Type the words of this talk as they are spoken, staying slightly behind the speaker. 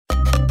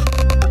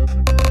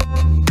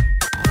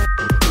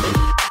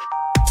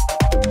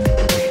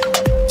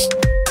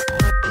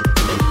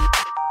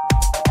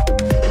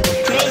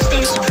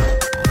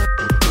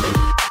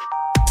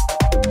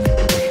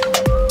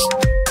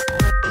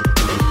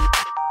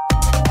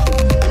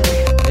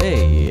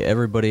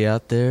everybody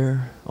out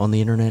there on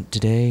the internet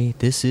today.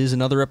 This is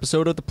another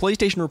episode of the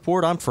PlayStation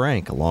Report. I'm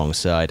Frank,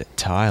 alongside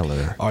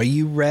Tyler. Are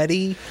you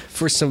ready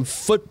for some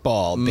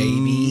football,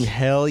 baby?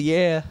 Hell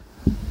yeah.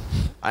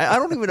 I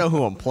don't even know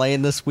who I'm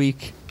playing this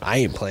week. I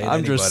ain't playing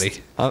anybody.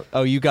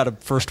 You got a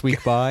first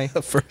week bye?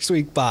 First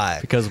week bye.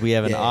 Because we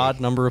have an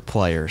odd number of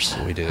players.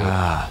 We do.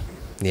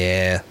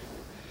 Yeah.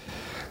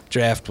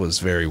 Draft was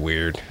very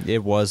weird.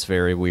 It was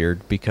very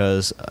weird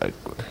because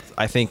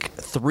I think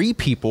 3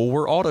 people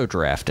were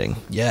auto-drafting.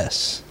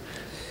 Yes.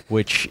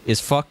 Which is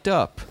fucked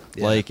up.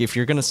 Yeah. Like, if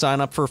you're going to sign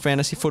up for a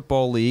fantasy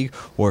football league,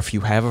 or if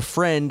you have a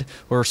friend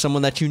or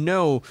someone that you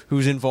know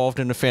who's involved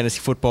in a fantasy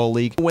football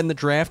league, when the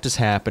draft is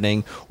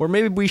happening, or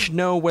maybe we should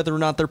know whether or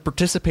not they're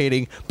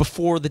participating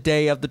before the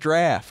day of the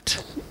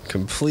draft.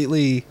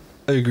 Completely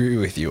agree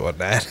with you on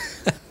that.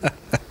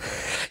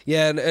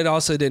 Yeah, and it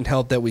also didn't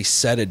help that we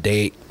set a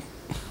date,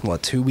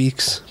 2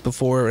 weeks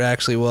before it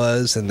actually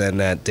was, and then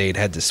that date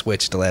had to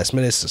switch to last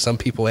minute, so some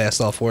people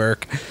asked off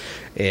work,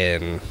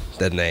 and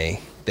then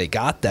they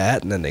got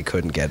that, and then they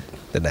couldn't get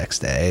the next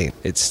day.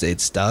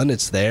 It's done.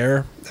 It's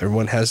there.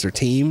 Everyone has their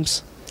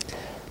teams.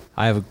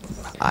 I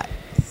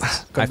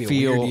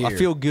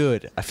feel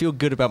good. I feel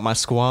good about my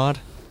squad.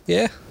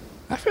 Yeah,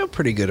 I feel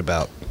pretty good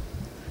about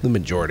the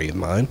majority of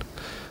mine.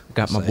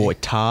 Got my boy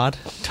Todd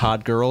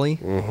Gurley.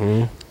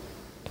 Mm-hmm.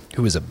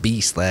 Who was a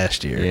beast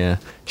last year. Yeah,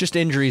 just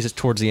injuries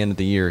towards the end of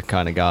the year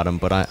kind of got him,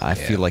 but I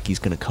feel like he's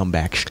going to come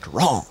back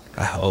strong.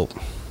 I hope.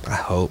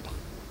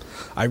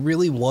 I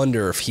really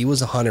wonder if he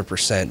was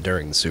 100%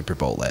 during the Super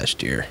Bowl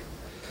last year.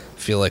 I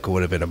feel like it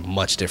would have been a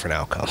much different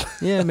outcome.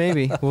 Yeah,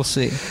 maybe. We'll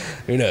see.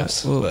 Who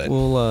knows? It's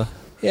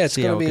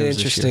going to be an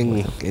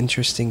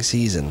interesting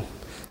season.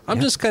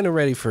 I'm just kind of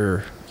ready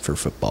for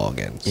football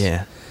again.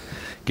 Yeah.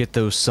 Get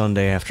those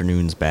Sunday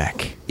afternoons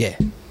back. Yeah.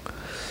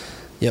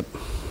 Yep.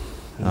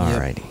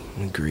 Alrighty.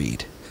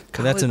 Agreed.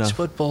 That's enough.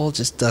 Football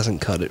just doesn't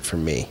cut it for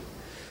me.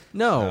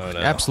 No,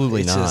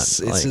 absolutely not.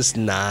 It's just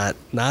not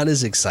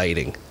as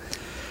exciting.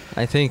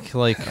 I think,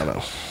 I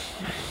don't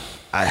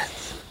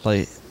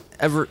know.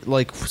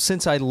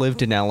 Since I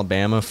lived in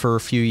Alabama for a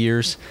few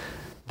years,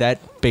 that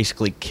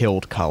basically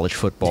killed college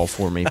football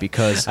for me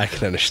because I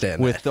can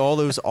understand with all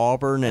those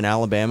Auburn and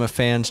Alabama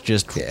fans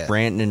just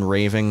ranting and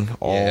raving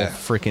all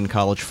freaking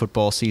college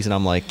football season,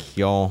 I'm like,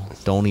 y'all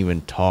don't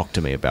even talk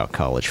to me about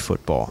college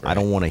football. Right. I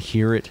don't want to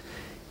hear it.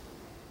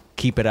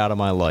 Keep it out of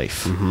my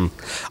life. Mm-hmm.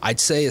 I'd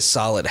say a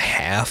solid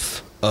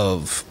half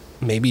of,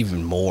 maybe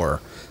even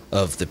more,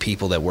 of the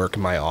people that work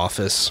in my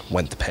office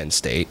went to Penn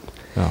State.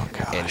 Oh,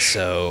 gosh. And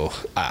so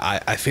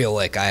I feel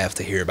like I have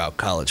to hear about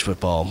college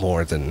football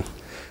more than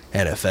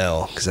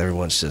NFL because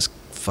everyone's just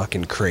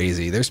fucking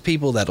crazy. There's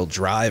people that'll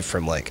drive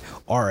from,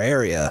 our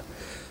area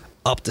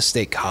up to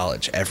State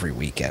College every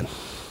weekend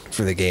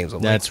for the games.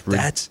 That's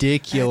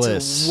ridiculous.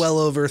 That's a well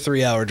over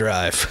 3-hour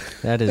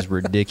drive. That is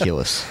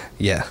ridiculous.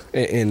 Yeah.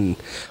 And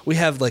we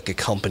have, a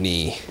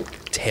company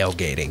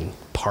tailgating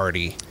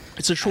party.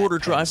 It's a shorter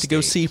drive to go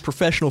see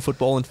professional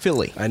football in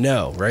Philly. I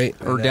know, right?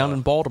 Or down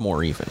in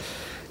Baltimore, even.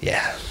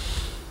 Yeah.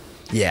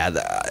 Yeah.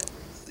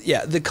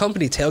 The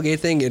company tailgate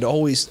thing,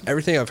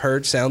 everything I've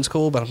heard sounds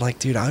cool, but I'm like,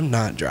 dude, I'm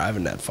not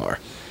driving that far.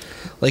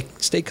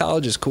 State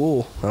College is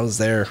cool. I was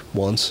there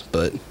once,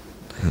 but,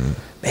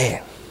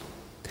 man,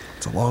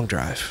 it's a long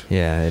drive.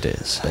 Yeah, it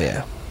is. But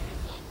yeah,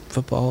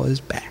 football is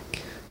back.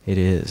 It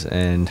is,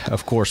 and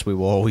of course we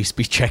will always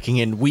be checking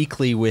in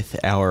weekly with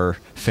our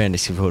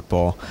fantasy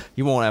football.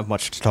 You won't have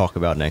much to talk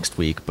about next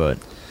week, but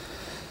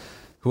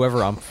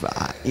whoever I'm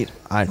not even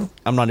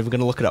going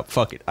to look it up.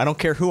 Fuck it. I don't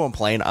care who I'm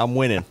playing. I'm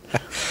winning.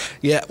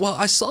 Yeah, well,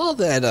 I saw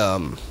that,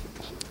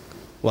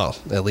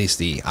 at least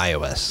the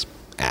iOS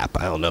app.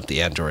 I don't know if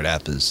the Android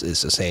app is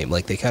the same.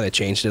 They kind of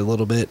changed it a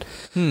little bit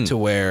to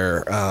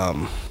where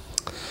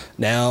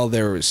now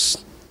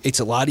it's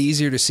a lot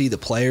easier to see the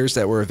players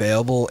that were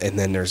available, and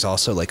then there's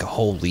also a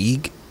whole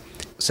league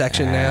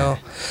section now.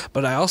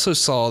 But I also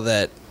saw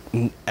that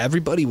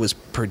everybody was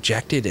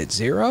projected at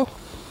 0.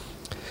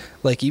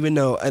 Even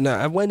though, and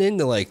I went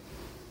into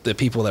the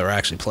people that were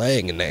actually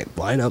playing, and the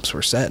lineups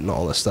were set and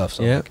all this stuff.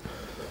 So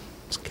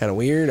it's kind of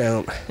weird.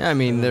 They'll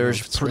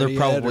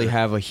probably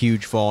have a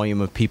huge volume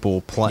of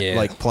people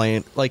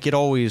playing. It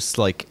always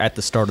at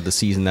the start of the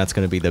season. That's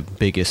going to be the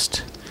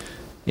biggest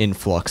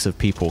influx of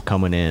people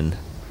coming in.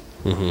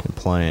 And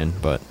playing,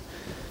 but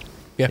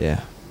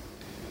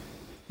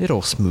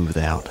it'll smooth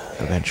out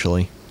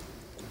eventually.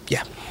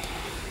 Yeah.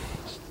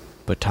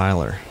 But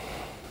Tyler,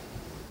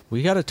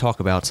 we got to talk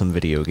about some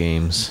video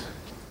games.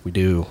 We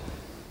do.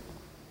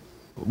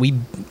 We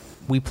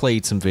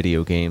played some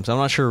video games. I'm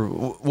not sure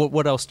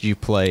what else did you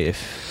play.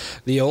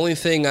 The only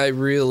thing I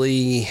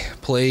really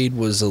played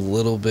was a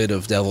little bit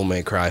of Devil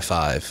May Cry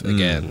 5.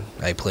 Again,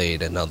 I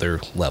played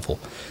another level.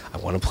 I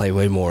want to play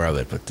way more of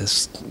it, but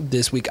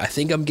this week I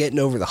think I'm getting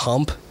over the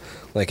hump,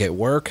 at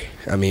work.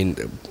 I mean,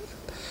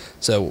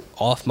 so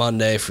off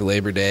Monday for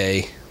Labor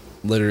Day,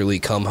 literally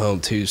come home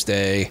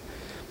Tuesday,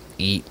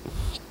 eat,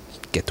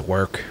 get to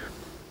work,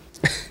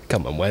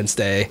 Come on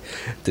Wednesday,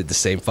 did the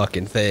same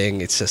fucking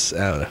thing. It's just,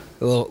 I don't know,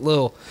 a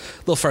little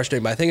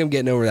frustrating. But I think I'm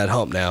getting over that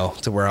hump now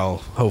to where I'll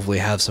hopefully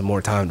have some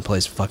more time to play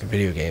some fucking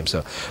video games.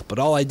 So, but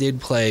all I did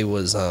play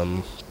was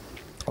a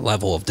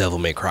level of Devil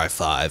May Cry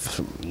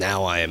 5.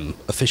 Now I am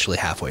officially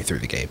halfway through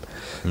the game.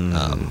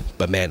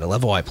 But man, the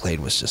level I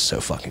played was just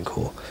so fucking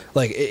cool.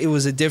 Like it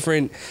was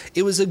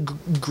a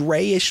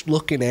grayish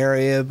looking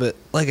area, but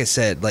like I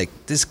said, like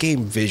this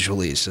game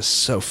visually is just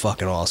so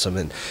fucking awesome.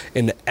 And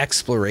in the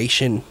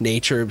exploration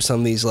nature of some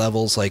of these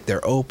levels, like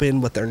they're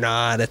open, but they're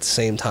not at the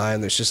same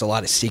time. There's just a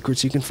lot of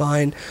secrets you can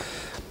find,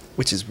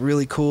 which is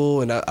really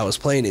cool. And I was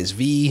playing as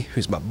V,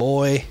 who's my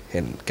boy,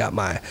 and got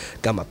my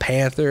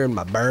panther and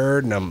my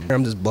bird, and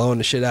I'm just blowing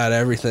the shit out of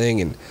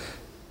everything. And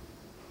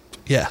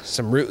yeah,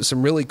 some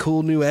really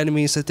cool new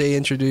enemies that they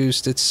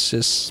introduced.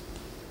 It's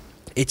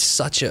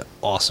such an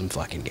awesome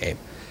fucking game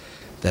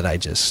that I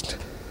just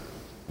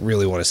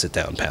really want to sit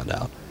down and pound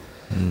out.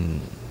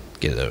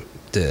 Get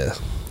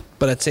it,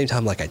 but at the same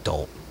time, like I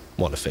don't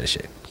want to finish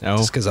it,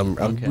 just because I'm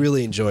Okay.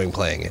 really enjoying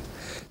playing it.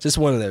 Just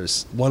one of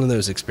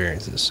those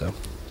experiences. So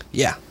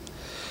yeah,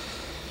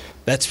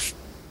 that's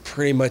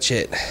pretty much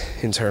it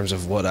in terms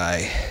of what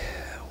I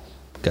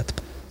got to.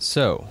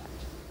 So,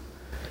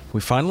 we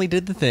finally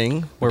did the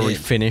thing where we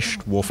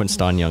finished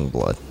Wolfenstein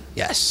Youngblood.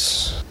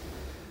 Yes.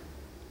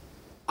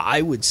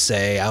 I would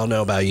say, I don't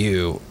know about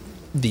you,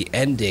 the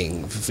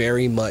ending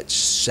very much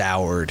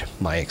soured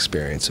my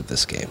experience of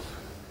this game.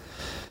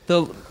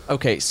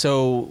 Okay,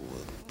 so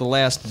the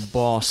last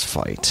boss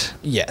fight.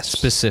 Yes.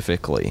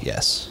 Specifically.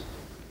 Yes.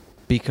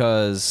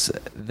 Because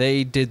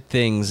they did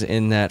things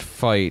in that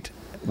fight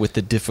with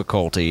the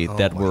difficulty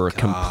that my were God.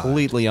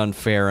 completely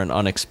unfair and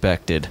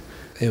unexpected.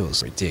 It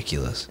was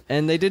ridiculous.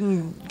 And they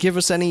didn't give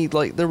us any,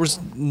 like, there was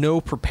no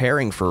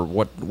preparing for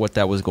what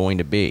that was going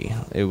to be.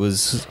 It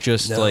was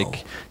just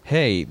like,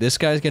 hey, this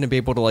guy's going to be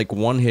able to, like,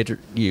 one-hit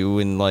you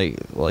in,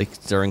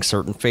 like during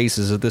certain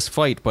phases of this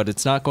fight, but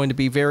it's not going to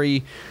be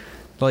very,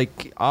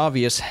 like,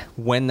 obvious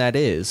when that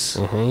is.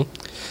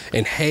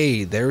 And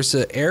hey, there's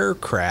an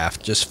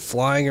aircraft just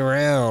flying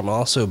around,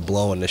 also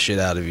blowing the shit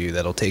out of you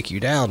that'll take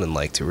you down in,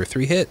 like, 2 or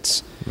 3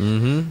 hits.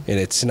 And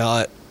it's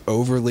not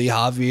overly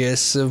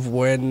obvious of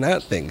when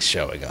that thing's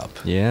showing up.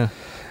 Yeah.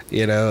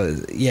 You know,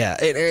 yeah.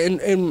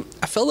 And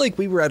I felt like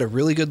we were at a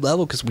really good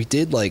level because we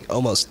did like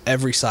almost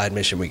every side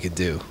mission we could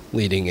do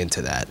leading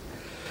into that.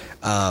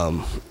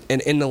 And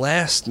the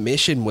last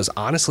mission was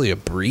honestly a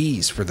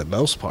breeze for the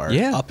most part.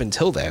 Yeah. Up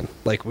until then,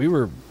 like we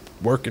were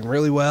working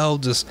really well,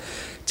 just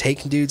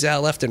taking dudes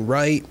out left and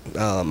right.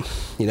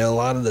 You know, a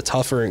lot of the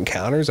tougher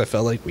encounters, I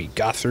felt like we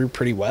got through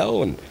pretty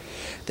well. And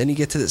then you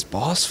get to this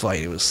boss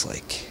fight, it was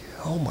like,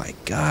 oh my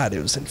God, it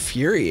was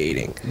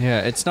infuriating. Yeah,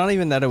 it's not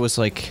even that it was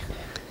like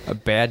a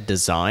bad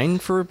design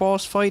for a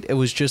boss fight. It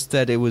was just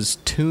that it was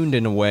tuned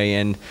in a way,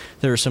 and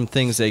there are some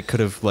things they could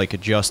have like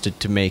adjusted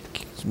to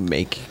make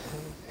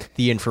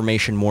the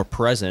information more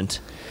present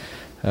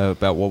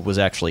about what was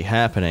actually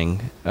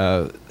happening.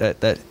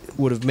 That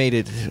would have made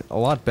it a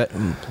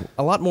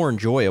lot more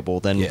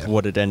enjoyable than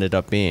what it ended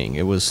up being.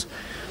 It was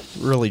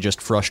really just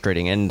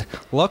frustrating, and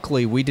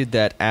luckily we did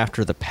that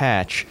after the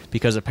patch,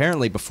 because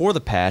apparently before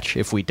the patch,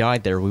 if we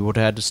died there, we would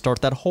have had to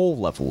start that whole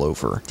level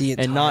over. The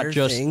entire and not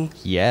just thing?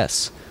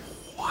 Yes.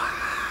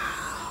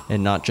 Wow.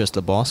 And not just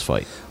the boss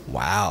fight.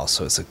 Wow,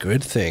 so it's a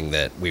good thing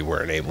that we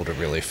weren't able to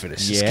really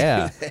finish this game.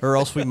 Yeah, or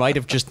else we might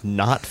have just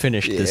not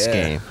finished this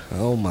game.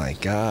 Oh my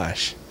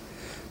gosh.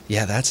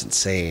 Yeah, that's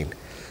insane.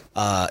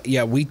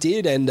 Yeah, we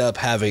did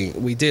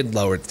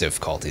lower the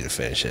difficulty to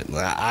finish it.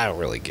 I don't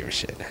really give a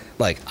shit.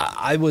 Like,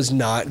 I was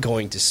not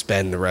going to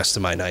spend the rest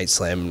of my night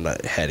slamming my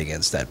head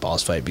against that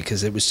boss fight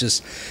because it's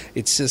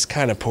just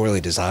kind of poorly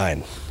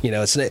designed. You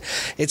know,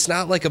 it's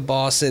not like a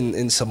boss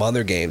in some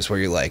other games where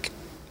you're like,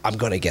 I'm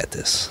going to get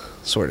this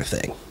sort of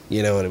thing.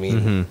 You know what I mean?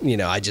 Mm-hmm. You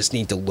know, I just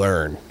need to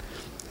learn,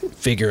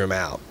 figure him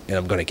out, and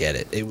I'm going to get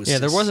it. It was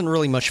there wasn't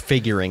really much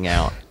figuring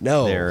out.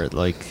 No. There,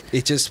 like,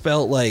 it just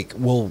felt like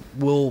we'll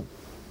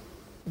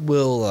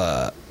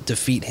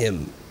defeat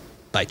him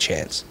by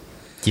chance.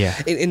 Yeah.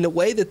 In the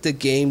way that the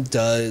game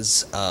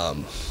does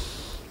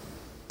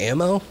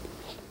ammo,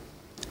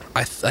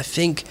 I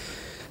think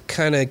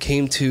kind of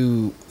came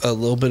to a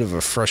little bit of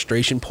a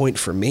frustration point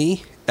for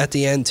me at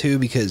the end too,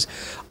 because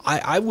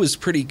I was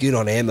pretty good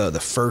on ammo the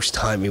first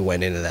time we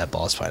went into that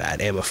boss fight. I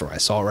had ammo for my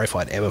assault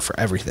rifle, I had ammo for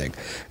everything.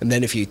 And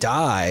then if you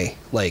die,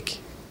 like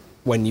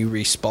when you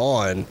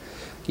respawn,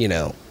 you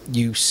know,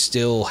 you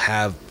still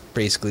have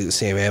basically the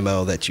same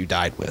ammo that you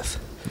died with.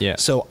 Yeah.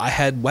 So I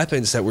had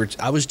weapons I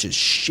was just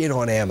shit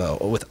on ammo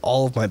with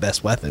all of my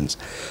best weapons.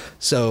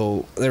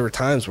 So there were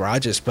times where I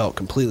just felt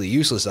completely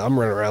useless. I'm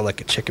running around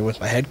like a chicken with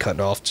my head cut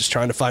off, just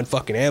trying to find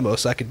fucking ammo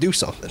so I could do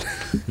something.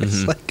 Mm-hmm.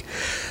 It's like,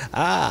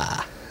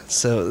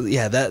 so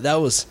yeah, that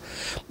was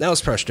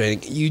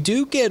frustrating. You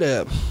do get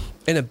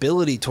an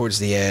ability towards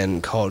the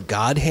end called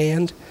God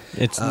Hand.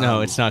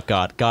 No, it's not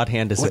God. God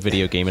Hand is a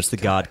video game. It's the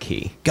God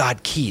Key.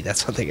 God Key.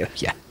 That's what I'm thinking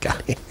of. Yeah,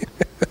 God Hand.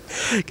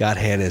 God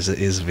Hand is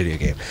a video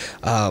game.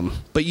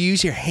 But you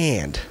use your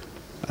hand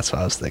That's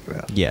what I was thinking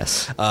of.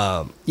 Yes.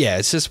 Yeah,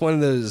 it's just one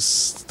of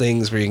those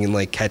things where you can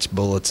like catch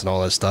bullets and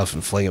all that stuff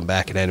and fling them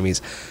back at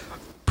enemies.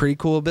 Pretty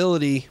cool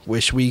ability.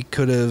 Wish we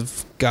could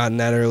have gotten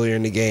that earlier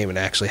in the game and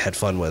actually had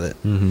fun with it.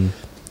 Mm-hmm.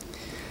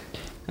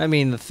 I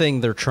mean, the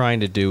thing they're trying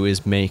to do is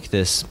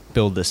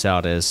build this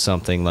out as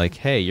something like,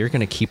 hey, you're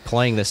going to keep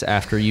playing this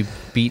after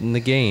you've beaten the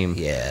game.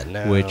 Yeah,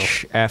 no.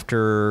 Which,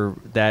 after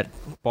that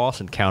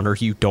boss encounter,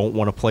 you don't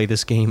want to play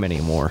this game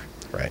anymore.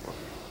 Right.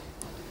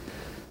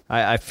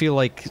 I feel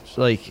like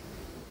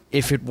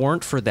if it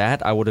weren't for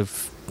that, I would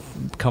have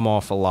come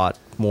off a lot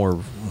more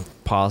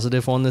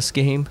positive on this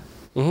game.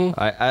 Mm-hmm.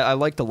 I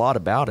liked a lot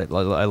about it.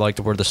 I liked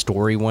where the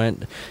story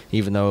went,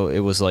 even though it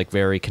was like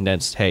very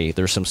condensed. Hey,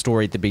 there's some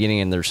story at the beginning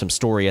and there's some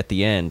story at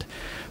the end,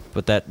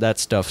 but that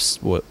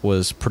stuff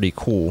was pretty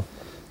cool.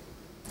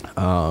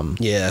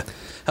 Yeah.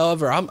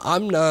 However,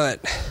 I'm not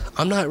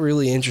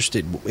really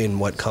interested in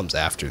what comes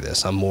after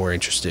this. I'm more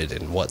interested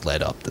in what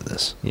led up to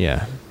this.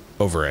 Yeah.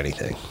 Over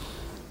anything.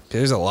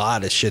 There's a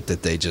lot of shit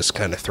that they just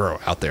kind of throw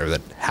out there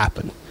that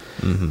happened.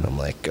 Mm-hmm. I'm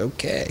like,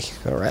 okay,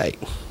 all right.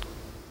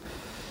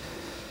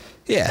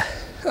 Yeah,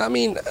 I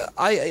mean,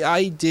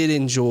 I did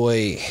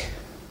enjoy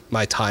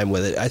my time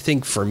with it. I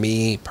think for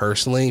me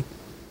personally,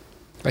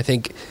 I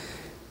think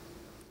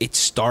it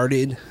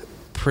started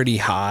pretty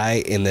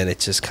high and then it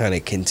just kind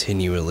of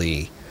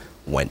continually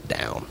went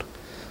down.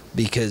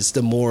 Because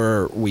the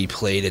more we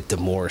played it, the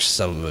more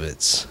some of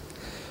its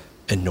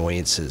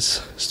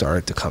annoyances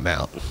started to come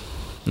out.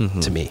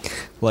 Mm-hmm. To me.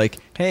 Like,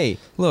 hey,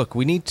 look,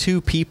 we need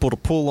 2 people to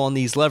pull on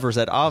these levers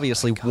that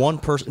obviously one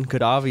person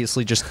could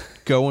obviously just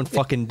go and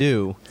fucking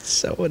do.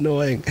 So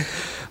annoying.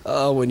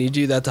 When you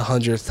do that the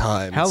 100th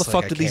time. How the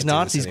fuck do these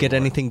Nazis get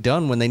anything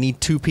done when they need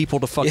 2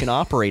 people to fucking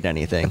operate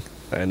anything?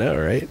 I know,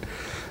 right?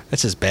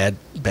 That's just bad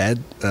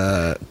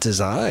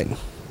design.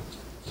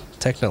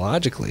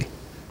 Technologically.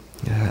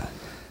 Yeah.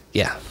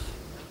 Yeah.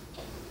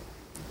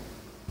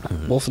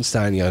 Mm-hmm.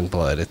 Wolfenstein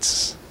Youngblood,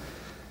 it's...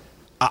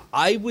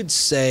 I would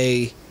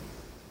say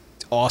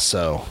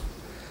also,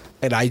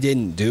 and I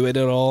didn't do it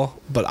at all,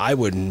 but I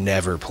would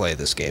never play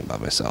this game by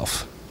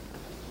myself.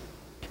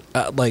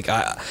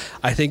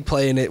 I think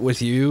playing it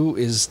with you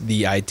is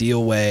the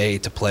ideal way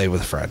to play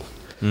with a friend.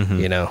 Mm-hmm.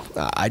 You know,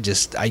 I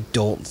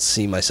don't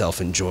see myself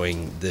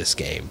enjoying this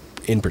game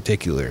in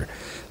particular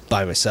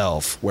by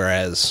myself,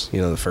 whereas, you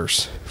know, the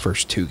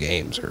first 2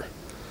 games are...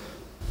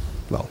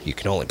 Well, you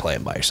can only play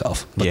them by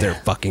yourself, but they're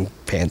fucking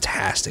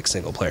fantastic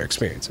single-player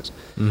experiences.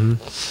 Mm-hmm.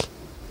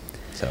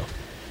 So,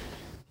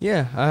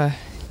 yeah,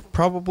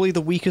 probably the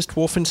weakest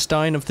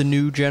Wolfenstein of the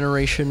new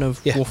generation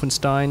of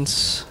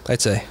Wolfensteins. I'd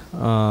say.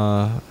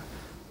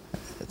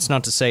 It's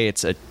not to say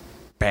it's a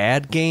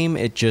bad game.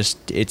 It's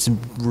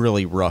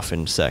really rough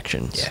in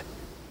sections. Yeah.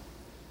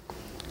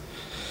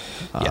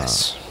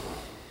 Yes.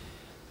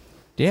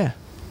 Yeah.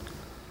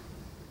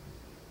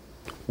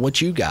 What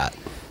you got?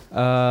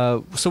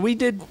 So we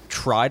did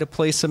try to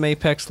play some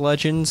Apex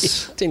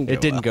Legends. It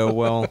didn't go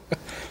well.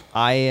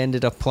 I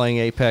ended up playing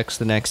Apex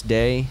the next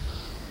day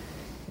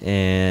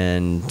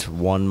and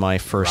won my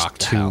first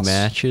Rocked 2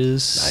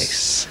 matches.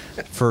 Nice.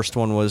 First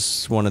one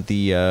was one of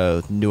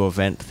the new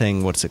event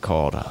thing. What's it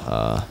called?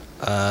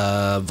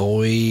 Voidwalker?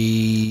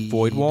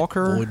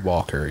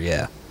 Voidwalker,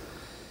 yeah.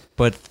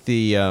 But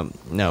the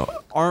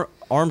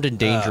Armed and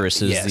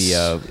Dangerous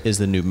is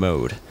the new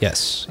mode.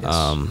 Yes.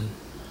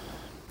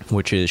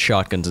 Which is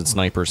shotguns and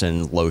snipers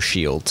and low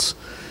shields.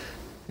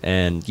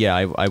 And yeah,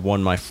 I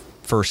won my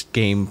first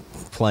game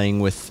playing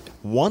with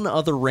one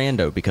other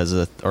rando because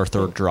our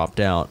third dropped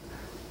out.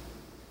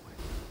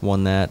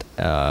 Won that.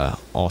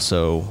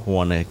 Also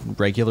won a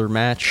regular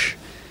match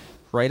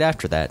right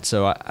after that.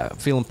 So I'm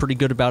feeling pretty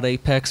good about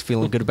Apex,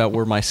 feeling good about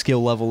where my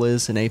skill level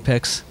is in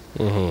Apex.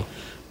 Mm-hmm.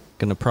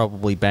 Gonna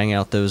probably bang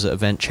out those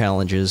event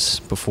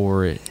challenges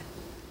before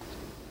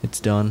it's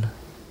done.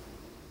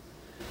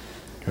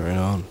 Right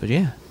on. But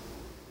yeah.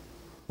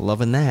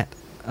 Loving that.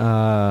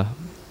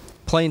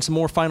 Playing some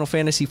more Final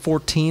Fantasy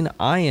XIV.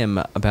 I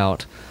am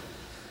about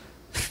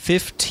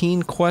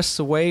 15 quests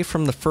away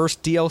from the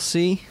first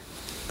DLC.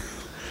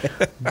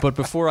 But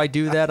before I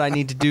do that, I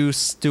need to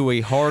do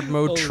a hard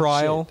mode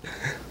trial.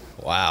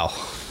 Shit. Wow.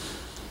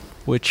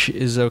 Which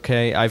is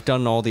okay. I've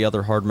done all the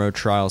other hard mode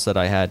trials that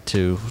I had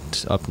to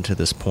up until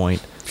this point.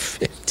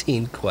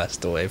 15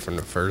 quests away from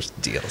the first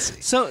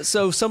DLC.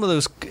 So some of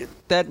those,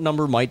 that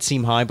number might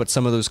seem high, but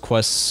some of those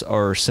quests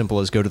are simple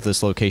as go to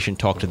this location,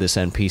 talk to this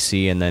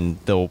NPC, and then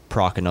they'll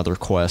proc another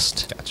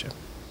quest. Gotcha.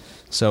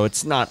 So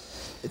it's not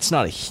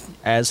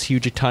as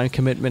huge a time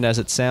commitment as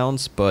it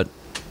sounds, but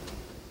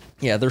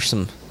yeah, there's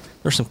some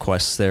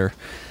quests there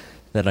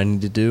that I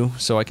need to do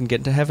so I can get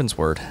into Heaven's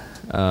Word.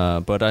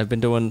 But I've been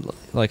doing,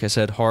 like I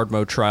said, hard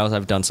mode trials.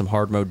 I've done some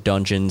hard mode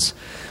dungeons.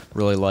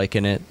 Really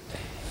liking it.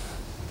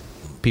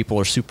 People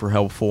are super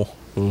helpful.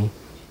 Mm.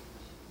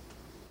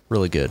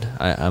 Really good.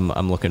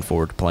 I'm looking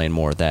forward to playing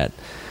more of that.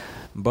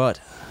 But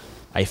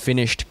I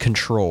finished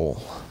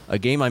Control, a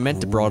game I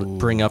meant to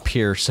bring up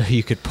here so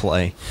you could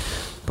play,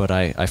 but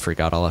I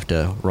forgot. I'll have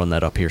to run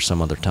that up here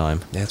some other time.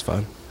 That's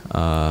fine.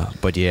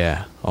 But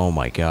yeah, oh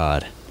my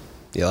god.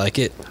 You like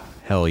it?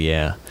 Hell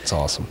yeah. It's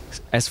awesome.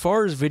 As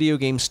far as video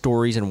game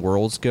stories and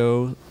worlds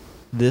go,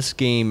 this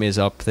game is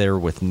up there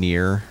with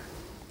Nier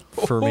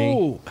for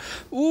me.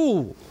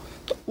 Ooh,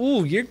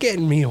 you're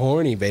getting me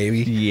horny, baby.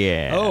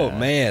 Yeah. Oh,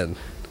 man.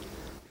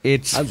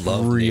 It's I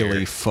love really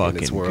Nier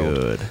fucking its world.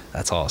 good.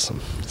 That's awesome.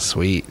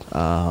 Sweet.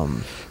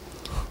 And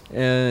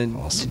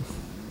Awesome.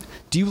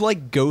 do you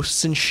like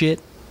ghosts and shit?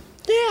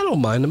 Yeah, I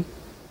don't mind them.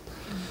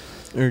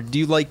 Or do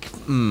you like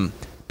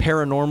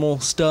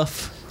paranormal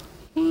stuff?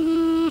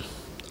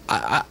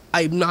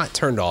 I'm not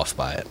turned off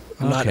by it.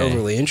 I'm not Okay.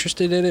 overly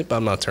interested in it, but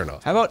I'm not turned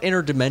off. How about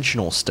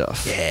interdimensional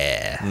stuff?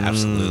 Yeah,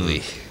 absolutely.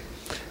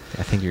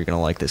 I think you're going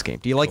to like this game.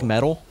 Do you like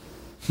metal?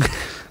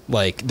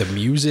 Like the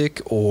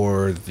music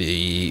or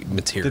the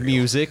material? The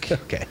music.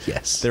 Okay,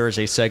 yes. There is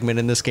a segment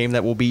in this game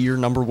that will be your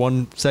number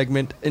one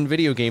segment in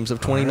video games of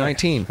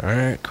 2019. All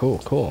right,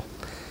 cool.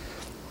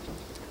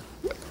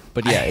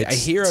 But yeah, I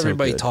it's hear so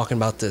everybody good. talking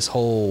about this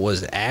whole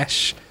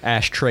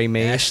Ashtray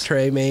Maze.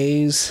 ashtray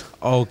maze.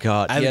 Oh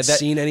god, I haven't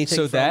seen anything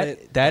So from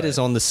it, that but- is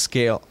on the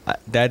scale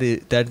that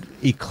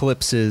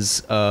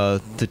eclipses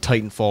the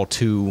Titanfall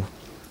 2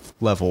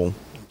 level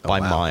by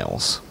wow.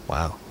 miles.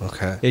 Wow.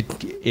 Okay.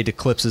 It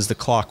eclipses the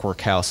Clockwork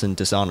House in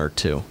Dishonored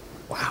 2.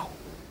 Wow.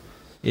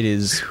 It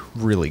is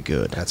really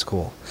good. That's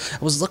cool.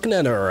 I was looking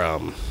at our,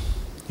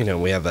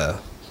 we have a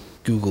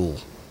Google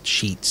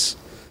Sheets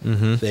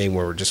thing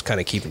where we're just kind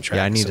of keeping track.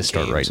 Yeah, I of need some to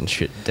start games. writing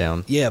shit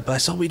down. Yeah, but I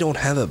saw we don't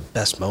have a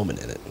best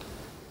moment in it.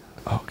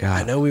 Oh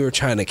god. I know we were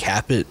trying to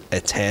cap it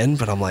at 10,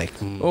 but I'm like,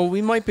 Well,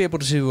 we might be able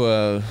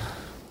to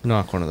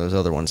knock one of those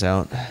other ones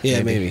out.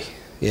 yeah, maybe.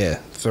 Yeah,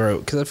 throw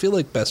because I feel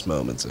like best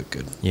moment's a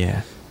good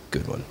Yeah.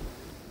 one.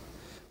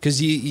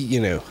 Because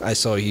I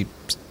saw you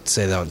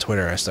say that on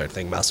Twitter. I started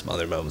thinking about some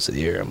other moments of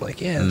the year. I'm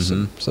like, yeah,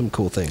 some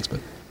cool things, but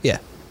yeah.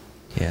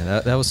 Yeah,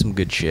 that was some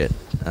good shit.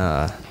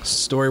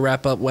 Story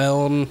wrap up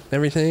well and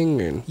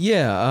everything. And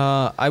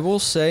Yeah, I will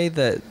say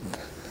that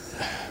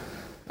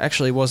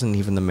actually it wasn't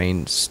even the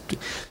main.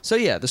 So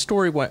yeah, the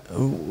story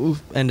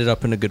ended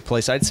up in a good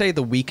place. I'd say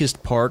the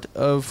weakest part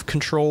of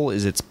Control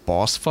is its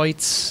boss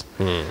fights.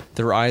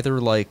 They're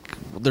either like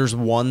there's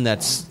one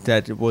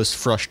that was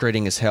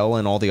frustrating as hell,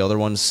 and all the other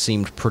ones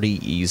seemed pretty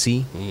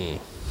easy.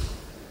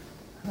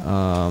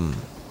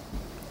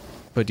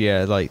 But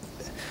yeah, like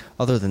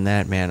other than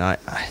that, man,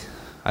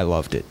 I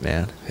loved it,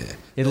 man. Yeah.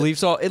 It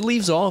leaves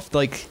off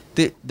like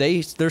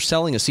they're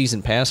selling a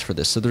season pass for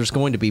this, so there's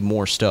going to be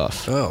more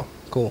stuff. Oh,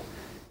 cool.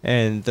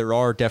 And there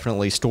are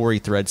definitely story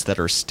threads that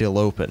are still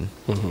open.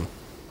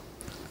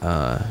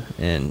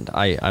 And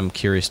I'm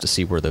curious to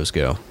see where those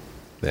go.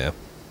 Yeah.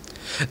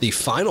 The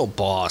final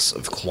boss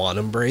of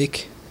Quantum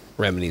Break,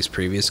 Remedy's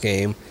previous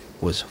game,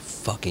 was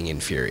fucking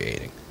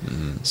infuriating.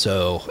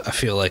 So I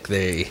feel like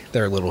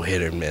they're a little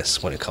hit or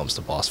miss when it comes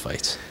to boss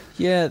fights.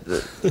 Yeah,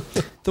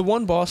 the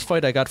one boss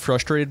fight I got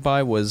frustrated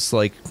by was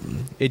like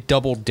it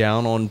doubled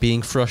down on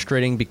being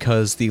frustrating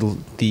because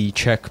the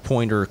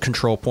checkpoint or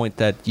control point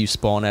that you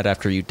spawn at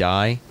after you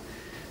die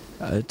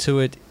to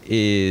it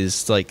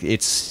is like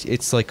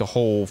it's like a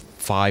whole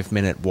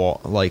 5-minute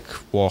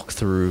walk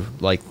through.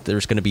 Like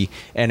there's going to be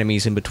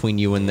enemies in between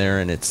you and there,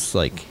 and it's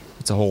like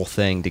it's a whole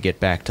thing to get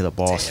back to the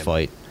boss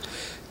fight.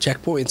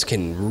 Checkpoints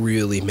can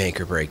really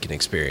make or break an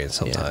experience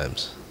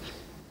sometimes.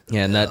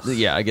 Yeah, and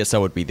I guess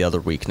that would be the other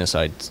weakness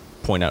I'd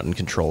point out in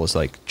Control is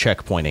like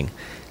checkpointing.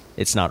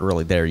 It's not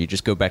really there. You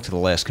just go back to the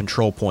last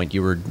control point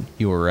you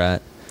were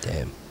at.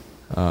 Damn.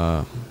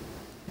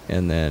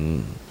 And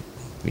then,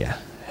 yeah.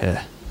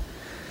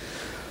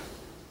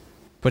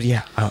 But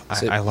yeah,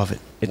 I love it.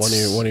 It's One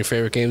of your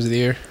favorite games of the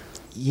year?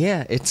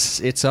 Yeah,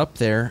 it's up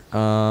there.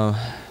 I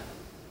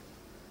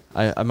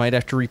might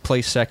have to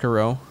replace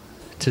Sekiro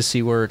to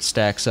see where it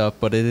stacks up,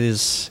 but it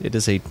is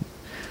a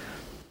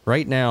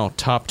right now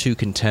top 2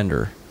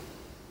 contender.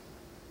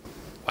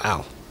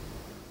 Wow.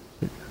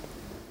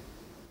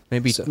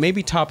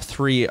 Maybe top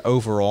 3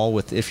 overall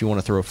with if you want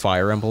to throw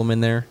Fire Emblem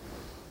in there.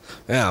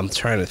 Yeah, I'm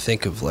trying to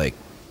think of like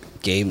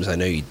games. I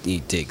know you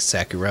dig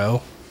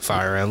Sekiro,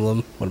 Fire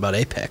Emblem. What about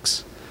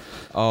Apex?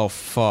 Oh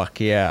fuck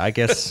yeah! I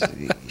guess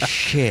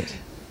shit.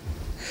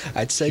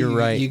 I'd say You're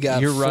right. You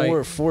got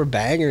You're four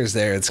bangers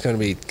there. It's going to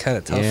be kind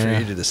of tough for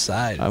you to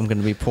decide. I'm going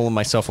to be pulling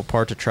myself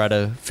apart to try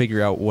to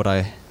figure out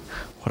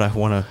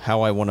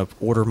how I want to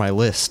order my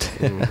list.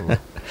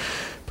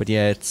 But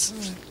yeah,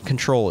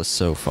 Control is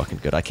so fucking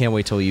good. I can't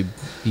wait till you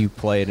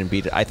play it and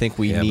beat it. I think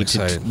we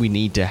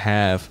need to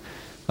have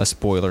a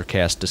spoiler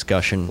cast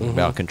discussion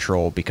about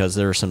Control because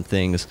there are some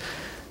things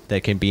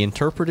that can be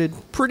interpreted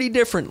pretty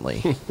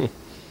differently.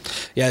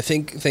 Yeah, I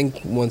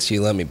think once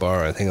you let me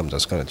borrow, I think I'm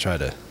just going to try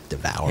to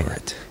devour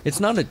it.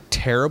 It's not a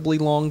terribly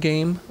long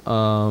game.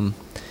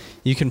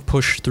 You can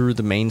push through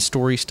the main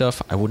story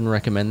stuff. I wouldn't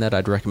recommend that.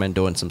 I'd recommend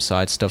doing some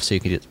side stuff so you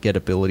can get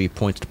ability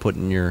points to put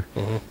in your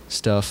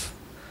stuff.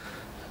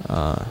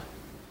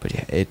 But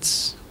yeah,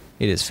 it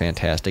is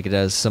fantastic. It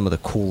has some of the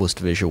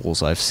coolest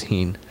visuals I've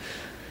seen.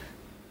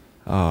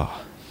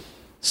 Oh,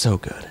 so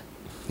good.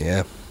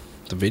 Yeah,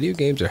 the video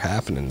games are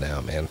happening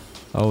now, man.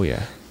 Oh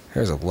yeah.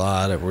 There's a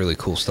lot of really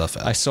cool stuff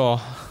out. I saw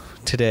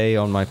today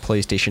on my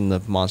PlayStation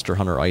the Monster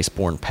Hunter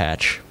Iceborne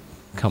patch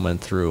coming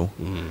through.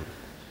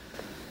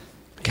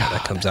 God,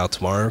 that comes out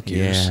tomorrow.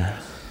 Gears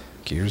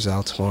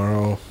out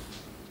tomorrow.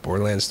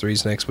 Borderlands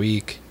 3's next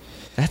week.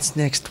 That's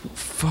next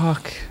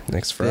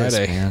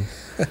Friday. Man.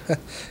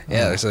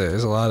 Yeah,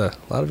 there's a lot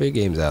of big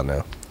games out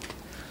now.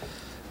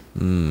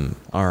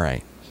 All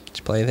right. Did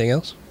you play anything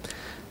else?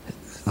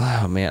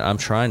 Oh man, I'm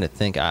trying to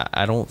think.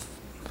 I don't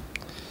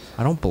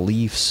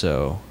believe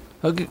so.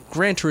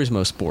 Gran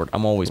Turismo Sport.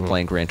 I'm always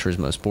playing Gran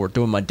Turismo Sport,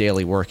 doing my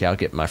daily workout,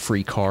 getting my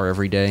free car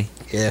every day.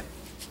 Yeah.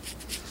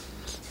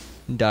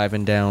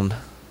 Diving down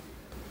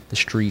the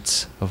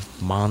streets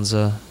of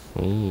Monza.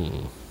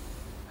 Ooh.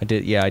 I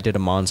did a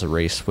Monza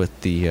race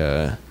with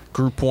the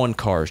Group 1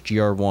 cars,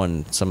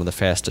 GR1, some of the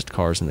fastest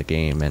cars in the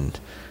game, and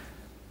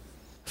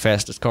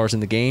fastest cars in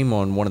the game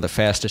on one of the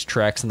fastest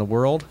tracks in the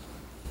world.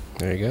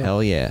 There you go.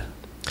 Hell yeah.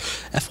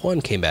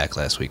 F1 came back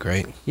last week,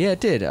 right? Yeah,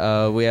 it did.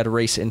 We had a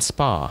race in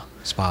Spa.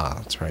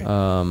 That's right.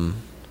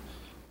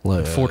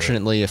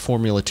 Unfortunately, a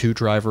Formula 2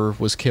 driver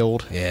was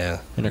killed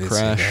in a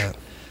crash.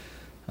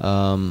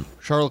 Charles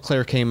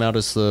Leclerc came out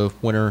as the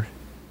winner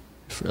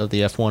of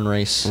the F1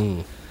 race.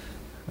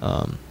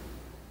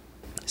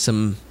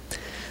 Some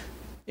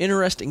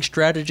interesting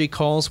strategy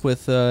calls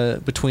with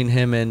between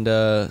him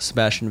and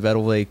Sebastian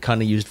Vettel. They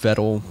kind of used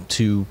Vettel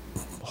to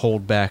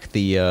hold back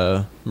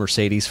the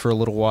Mercedes for a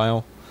little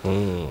while.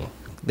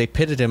 They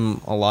pitted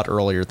him a lot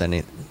earlier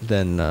than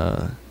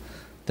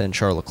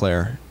Charles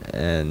Leclerc,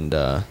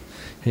 and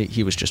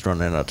he was just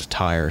running out of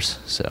tires.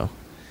 So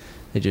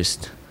they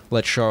just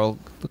let Charles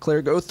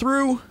Leclerc go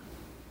through,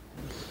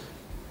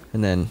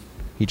 and then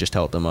he just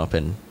held them up,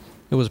 and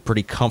it was a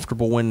pretty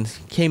comfortable win.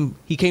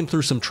 He came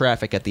through some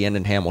traffic at the end,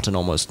 and Hamilton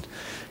almost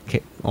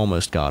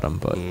got him.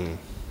 But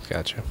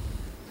gotcha.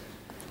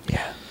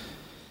 Yeah,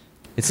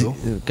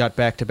 it got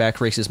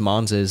back-to-back races.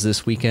 Monza is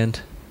this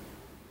weekend.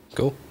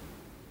 Cool.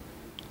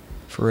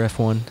 For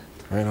F1.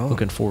 Right on.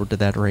 Looking forward to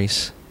that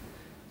race.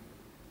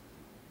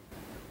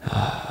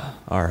 All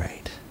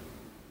right.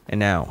 And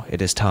now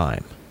it is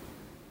time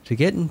to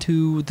get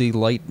into the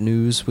light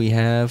news we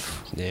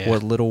have. Yeah.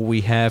 What little we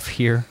have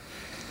here.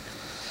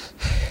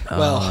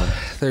 Well,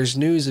 there's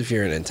news if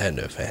you're a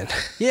Nintendo fan.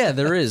 Yeah,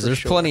 there is.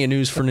 There's plenty of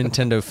news for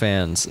Nintendo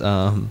fans.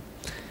 And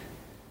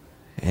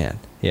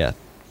yeah,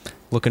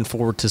 looking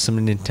forward to some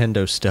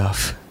Nintendo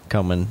stuff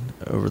coming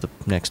over the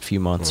next few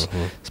months,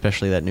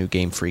 especially that new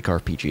Game Freak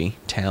RPG,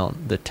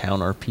 the Town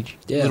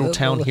RPG, Little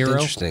Town Hero.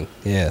 Interesting.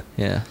 Yeah.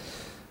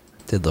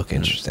 Did look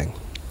interesting.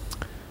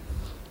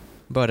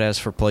 But as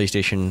for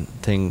PlayStation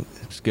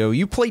things go,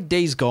 you played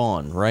Days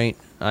Gone, right?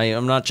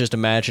 I'm not just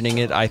imagining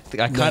it. I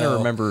kind of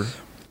remember.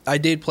 I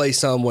did play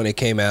some when it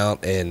came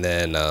out, and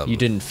then you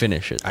didn't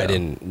finish it, though. I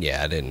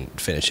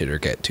didn't finish it or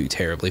get too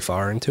terribly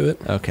far into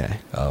it. Okay.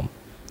 All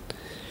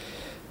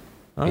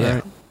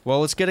right.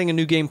 Well, it's getting a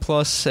new game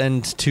plus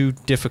and 2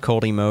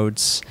 difficulty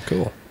modes.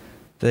 Cool.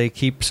 They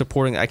keep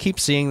supporting. I keep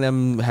seeing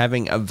them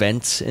having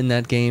events in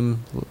that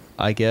game,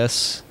 I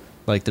guess.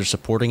 Like they're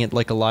supporting it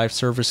like a live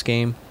service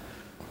game.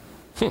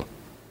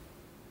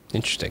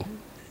 Interesting.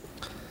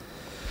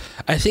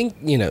 I think,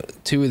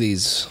 2 of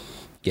these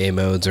game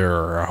modes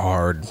are a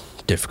hard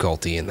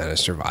difficulty and then a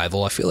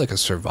survival. I feel like a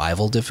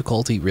survival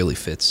difficulty really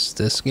fits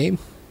this game,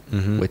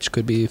 which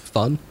could be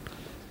fun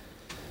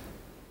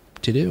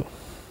to do.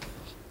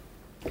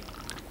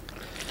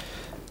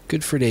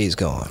 Good for Days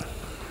Gone.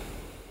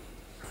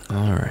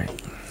 All right.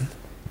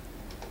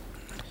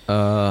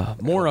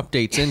 More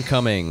updates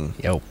incoming.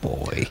 Yo,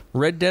 boy.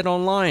 Red Dead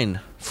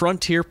Online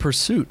Frontier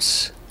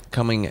Pursuits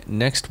coming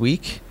next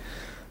week.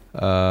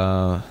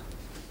 They're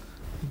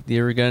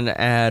going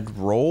to add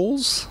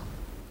roles.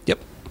 Yep.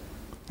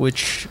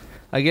 Which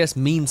I guess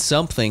means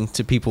something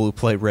to people who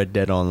play Red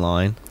Dead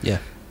Online. Yeah.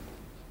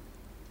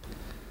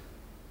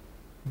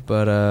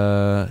 But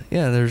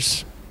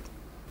there's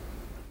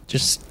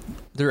just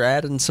they're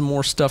adding some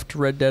more stuff to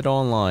Red Dead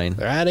Online.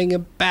 They're adding a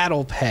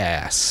battle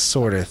pass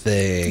sort of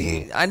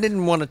thing. I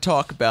didn't want to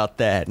talk about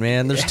that,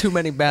 man. There's too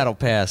many battle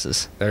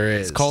passes. There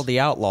is. It's called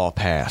the Outlaw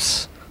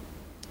Pass.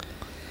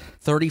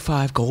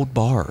 35 gold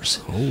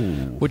bars. Ooh.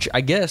 Which I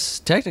guess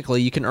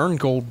technically you can earn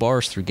gold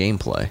bars through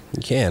gameplay.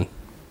 You can.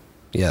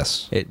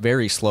 Yes. It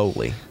very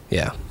slowly.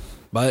 Yeah.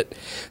 But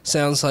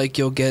sounds like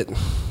you'll get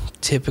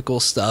typical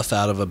stuff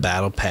out of a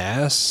battle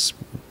pass,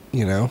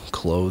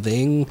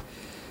 clothing,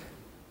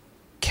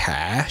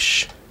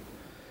 cash,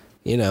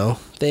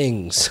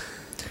 things.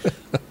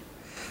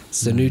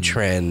 It's the new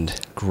trend.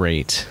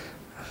 Great.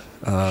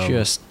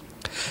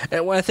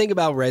 And when I think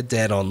about Red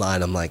Dead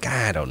Online, I'm like,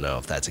 I don't know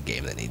if that's a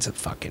game that needs a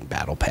fucking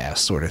battle pass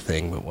sort of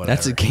thing, but whatever.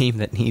 That's a game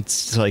that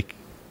needs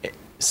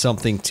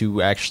something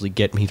to actually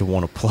get me to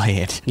want to play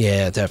it.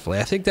 Yeah, definitely.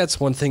 I think that's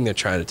one thing they're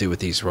trying to do with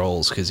these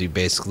roles, because you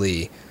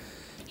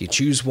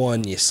choose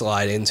one, you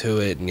slide into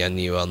it, and then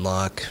you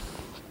unlock,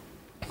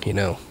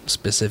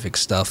 specific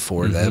stuff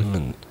for them,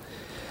 and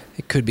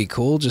it could be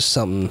cool, just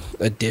something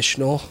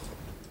additional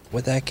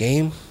with that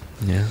game.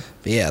 Yeah.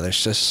 But yeah,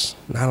 there's just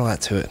not a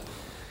lot to it.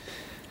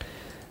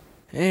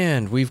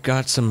 And we've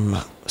got some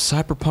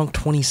Cyberpunk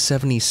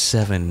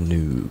 2077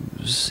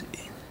 news.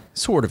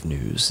 Sort of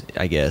news,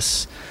 I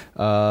guess.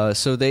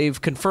 So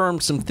they've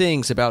confirmed some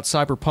things about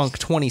Cyberpunk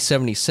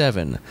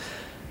 2077.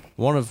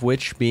 One of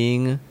which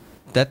being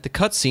that the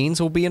cutscenes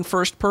will be in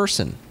first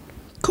person.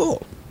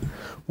 Cool.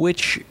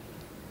 Which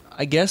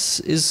I guess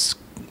it's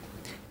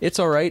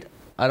all right.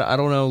 I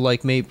don't know,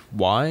 like, maybe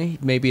why.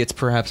 Maybe it's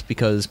perhaps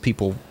because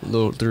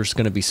there's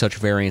going to be such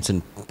variance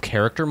in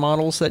character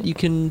models that you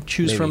can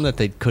choose from that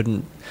they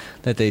couldn't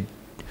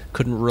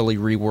really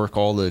rework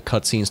all the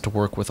cutscenes to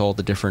work with all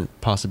the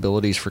different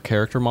possibilities for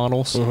character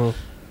models. Mm-hmm.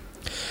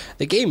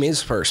 The game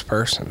is first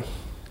person,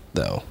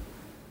 though.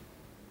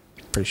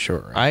 Pretty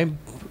sure. Right?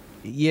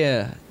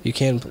 Yeah. You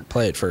can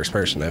play it first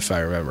person, if I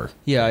remember.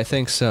 Yeah, I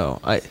think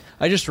so. I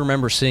just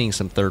remember seeing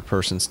some third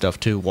person stuff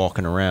too,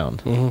 walking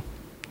around. Mm-hmm.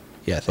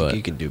 Yeah, I think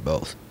you can do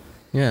both.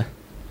 Yeah.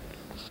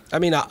 I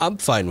mean, I'm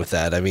fine with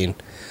that. I mean,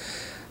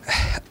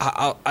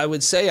 I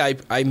would say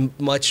I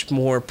much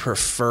more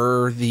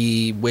prefer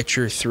the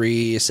Witcher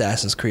 3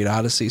 Assassin's Creed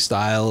Odyssey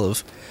style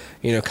of,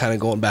 kind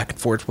of going back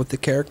and forth with the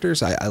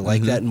characters. I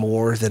like that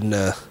more than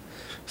the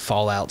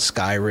Fallout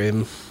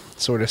Skyrim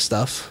sort of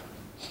stuff,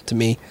 to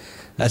me.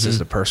 That's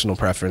just a personal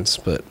preference.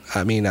 But,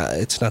 I mean,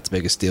 it's not the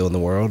biggest deal in the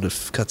world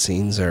if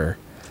cutscenes are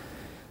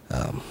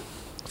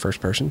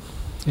first person.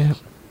 Yeah.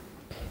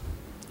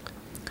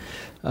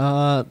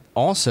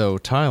 Also,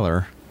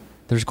 Tyler,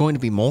 there's going to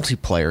be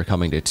multiplayer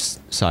coming to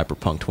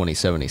Cyberpunk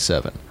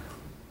 2077.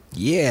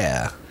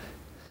 Yeah.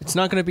 It's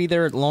not going to be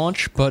there at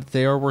launch, but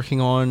they are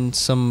working on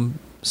something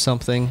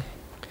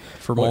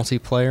for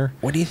multiplayer.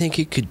 What do you think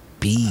it could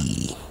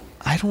be?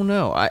 I don't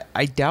know.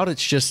 I doubt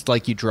it's just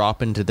like you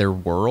drop into their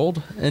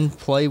world and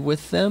play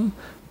with them,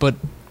 but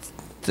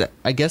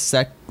I guess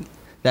that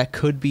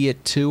could be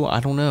it too. I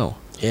don't know.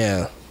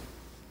 Yeah.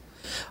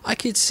 I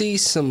could see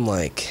some,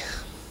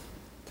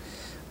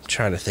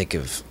 trying to think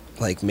of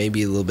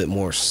maybe a little bit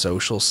more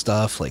social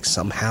stuff, like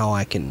somehow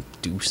I can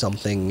do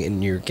something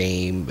in your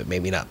game but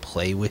maybe not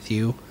play with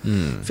you.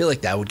 I feel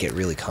like that would get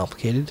really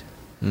complicated.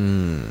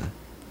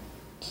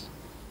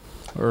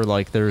 Or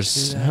like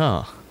there's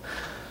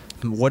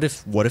what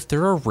if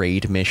there are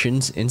raid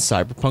missions in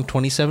Cyberpunk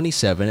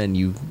 2077 and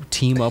you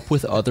team up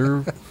with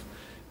other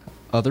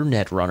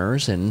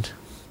netrunners and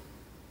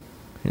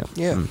I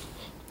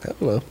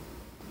don't know.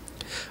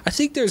 I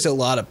think there's a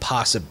lot of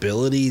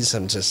possibilities.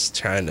 I'm just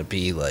trying to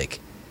be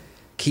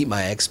keep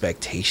my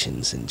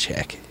expectations in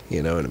check.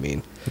 You know what I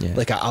mean?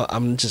 Yeah.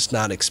 I'm just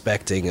not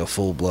expecting a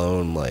full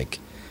blown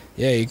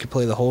you could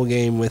play the whole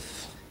game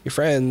with your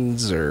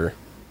friends, or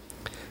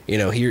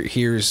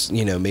here's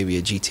maybe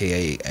a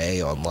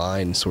GTA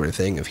online sort of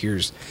thing. Of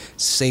here's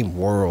same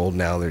world,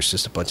 now there's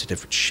just a bunch of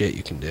different shit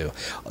you can do.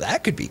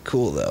 That could be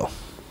cool though.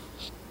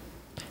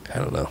 I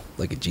don't know,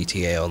 like a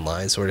GTA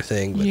Online sort of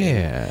thing. But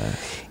yeah.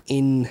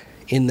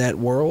 In that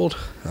world,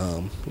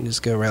 you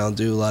just go around,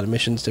 do a lot of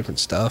missions, different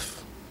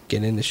stuff,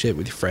 get into shit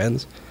with your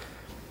friends.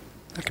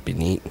 That could be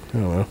neat. I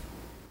don't know.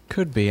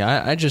 Could be.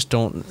 I just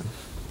don't.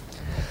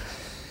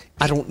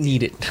 I don't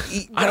need it.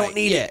 I don't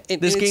need it.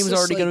 This game's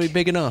already going to be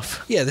big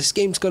enough. Yeah, this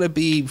game's going to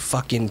be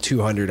fucking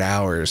 200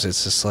 hours.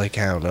 It's just I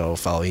don't know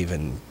if I'll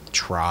even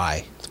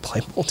try to play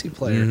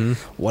multiplayer.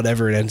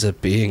 Whatever it ends up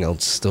being, I'll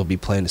still be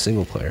playing a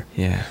single player.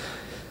 Yeah.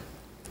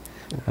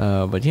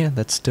 But yeah,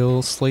 that's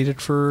still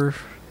slated for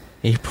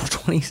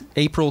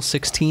April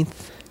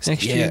 16th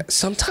next year. Yeah,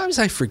 sometimes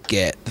I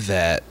forget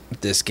that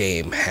this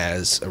game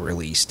has a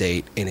release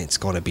date and it's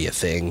going to be a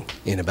thing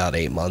in about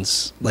 8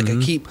 months. I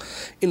keep,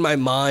 in my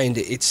mind,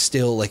 it's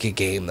still like a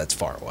game that's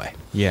far away.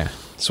 Yeah.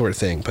 Sort of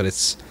thing, but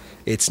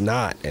it's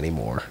not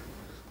anymore.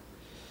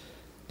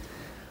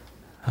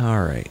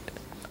 All right.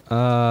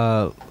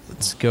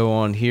 Let's go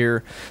on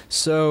here.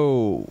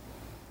 So,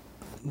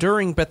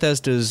 during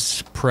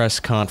Bethesda's press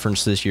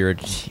conference this year at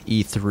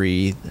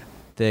E3,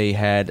 they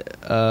had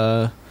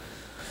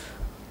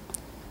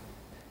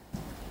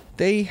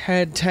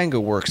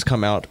TangoWorks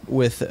come out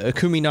with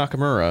Akumi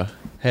Nakamura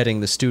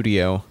heading the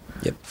studio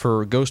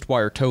for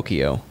Ghostwire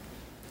Tokyo.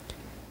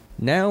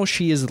 Now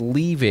she is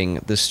leaving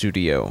the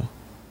studio.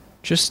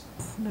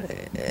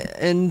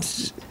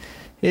 And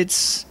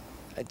it's,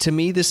 to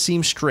me, this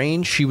seems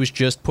strange. She was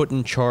just put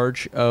in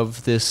charge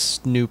of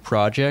this new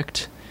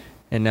project,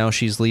 and now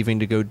she's leaving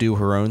to go do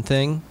her own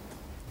thing.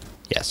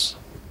 Yes.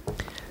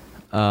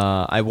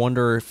 I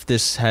wonder if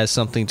this has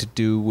something to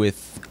do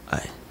with,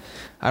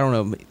 I don't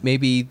know,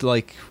 maybe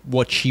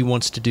what she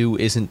wants to do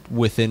isn't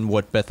within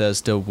what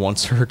Bethesda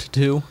wants her to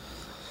do.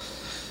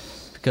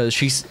 Because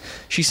she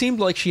seemed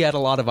like she had a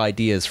lot of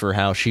ideas for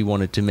how she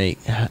wanted to make,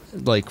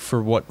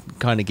 for what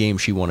kind of game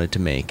she wanted to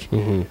make.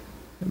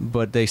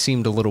 But they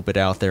seemed a little bit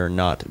out there and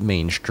not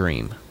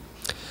mainstream.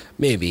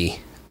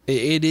 Maybe.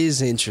 It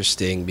is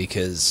interesting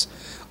because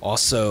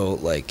also,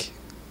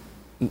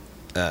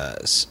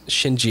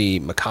 Shinji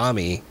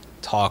Mikami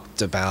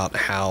talked about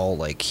how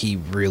he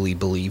really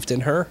believed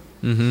in her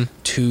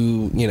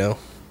to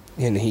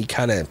and he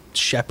kind of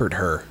shepherded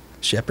her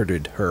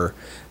shepherded her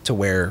to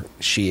where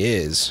she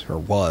is or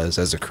was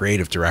as a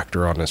creative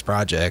director on this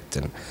project.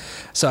 And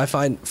so I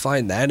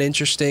find that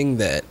interesting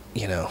that,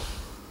 you know,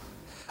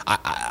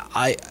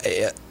 I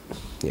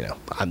you know,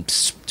 I'm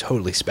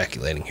totally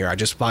speculating here. I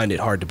just find it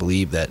hard to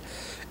believe that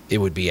it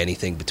would be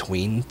anything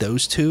between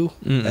those two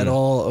at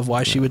all of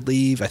why she would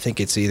leave. I think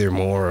it's either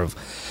more of,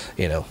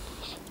 you know,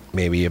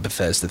 maybe a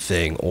Bethesda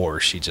thing, or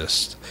she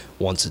just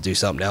wants to do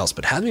something else.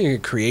 But having a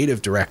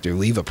creative director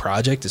leave a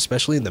project,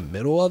 especially in the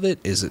middle of it,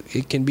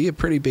 it can be a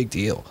pretty big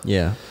deal.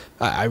 Yeah.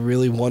 I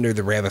really wonder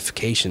the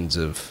ramifications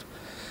of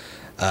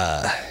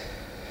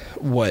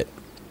what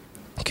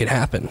could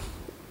happen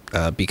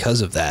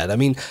because of that. I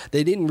mean,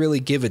 they didn't really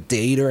give a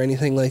date or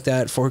anything like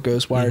that for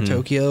Ghostwire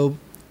Tokyo,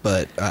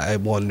 but I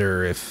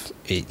wonder if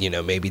it, you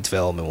know, maybe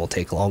development will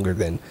take longer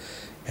than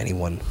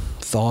anyone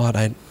thought.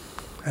 I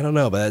don't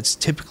know, but that's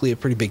typically a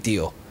pretty big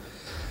deal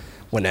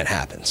when that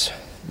happens.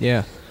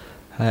 Yeah.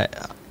 I'm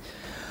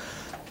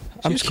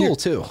cool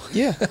too.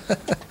 Yeah.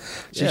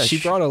 She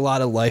brought a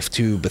lot of life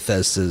to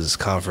Bethesda's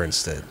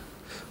conference that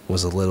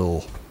was a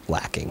little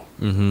lacking.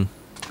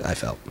 I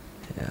felt.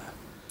 Yeah.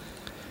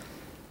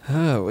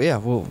 Oh yeah.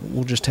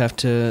 We'll just have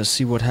to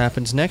see what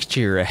happens next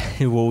year.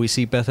 Will we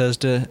see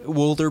Bethesda?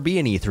 Will there be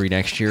an E3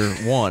 next year?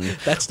 One.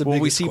 That's the Will we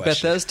biggest see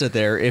question. Bethesda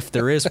there if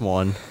there is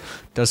one?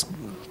 Does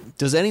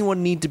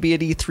anyone need to be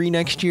at E3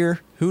 next year?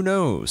 Who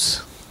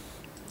knows?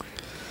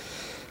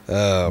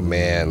 Oh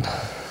man.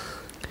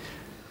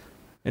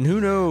 And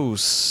who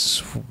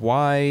knows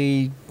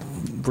why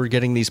we're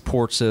getting these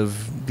ports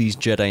of these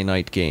Jedi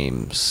Knight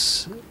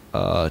games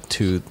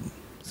to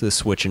the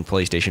Switch and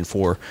PlayStation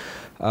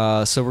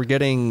 4. So we're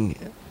getting,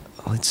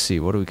 let's see,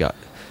 what do we got?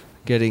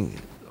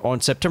 Getting,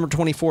 on September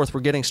 24th,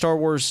 we're getting Star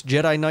Wars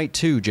Jedi Knight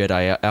 2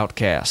 Jedi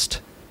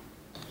Outcast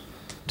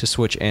to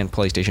Switch and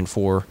PlayStation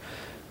 4.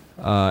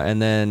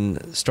 And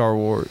then Star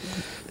Wars,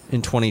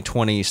 in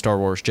 2020, Star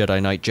Wars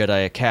Jedi Knight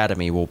Jedi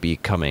Academy will be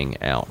coming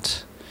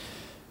out.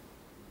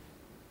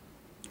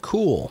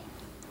 Cool.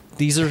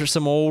 These are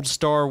some old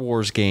Star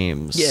Wars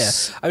games. Yeah,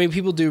 I mean,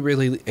 people do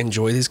really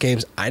enjoy these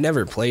games. I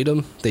never played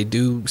them. They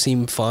do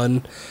seem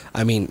fun.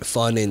 I mean,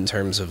 fun in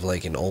terms of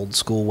like an old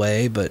school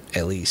way, but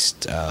at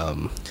least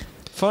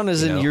fun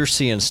as in you're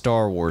seeing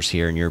Star Wars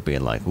here and you're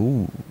being like,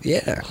 ooh.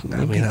 Yeah,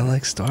 I mean, I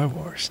like Star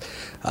Wars.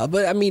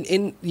 But I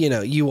mean,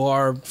 you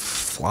are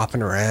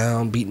flopping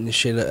around, beating the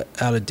shit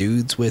out of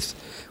dudes with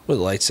a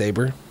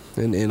lightsaber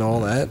and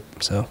all that.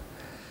 So,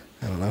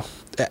 I don't know.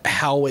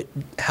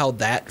 How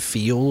that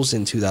feels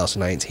in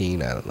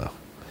 2019, I don't know.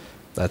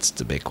 That's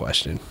the big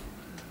question.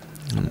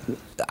 And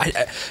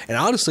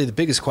honestly, the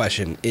biggest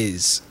question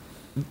is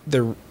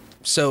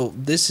so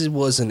this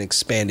was an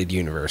expanded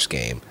universe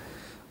game.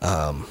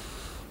 All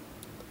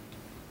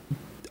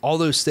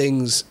those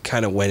things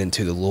kind of went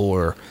into the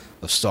lore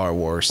of Star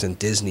Wars, and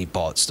Disney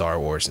bought Star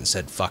Wars and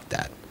said fuck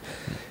that,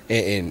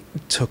 and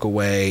took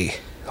away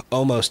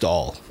almost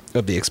all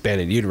of the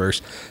expanded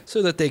universe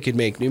so that they could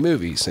make new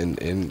movies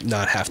and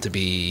not have to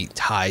be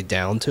tied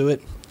down to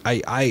it.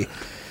 I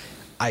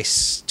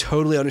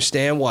totally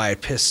understand why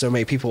it pissed so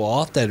many people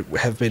off that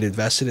have been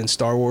invested in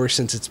Star Wars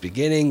since its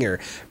beginning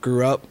or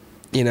grew up,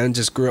 and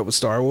just grew up with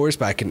Star Wars,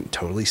 but I can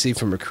totally see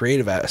from a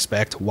creative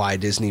aspect why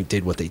Disney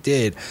did what they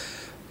did.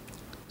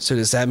 So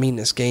does that mean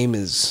this game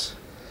is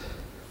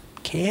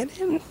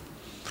canon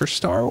for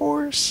Star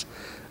Wars?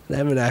 They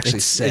haven't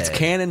actually said. It's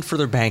canon for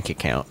their bank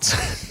accounts.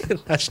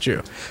 That's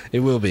true. It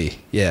will be,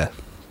 yeah.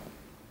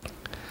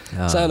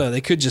 So I don't know.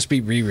 They could just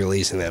be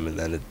re-releasing them, and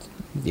then,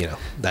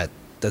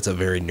 that's a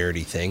very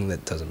nerdy thing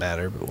that doesn't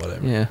matter, but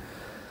whatever. Yeah.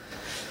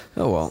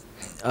 Oh,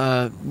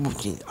 well.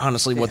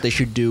 Honestly, what they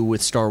should do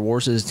with Star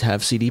Wars is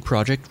have CD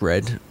Projekt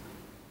Red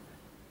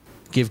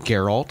give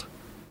Geralt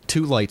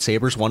 2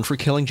 lightsabers, one for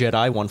killing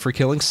Jedi, one for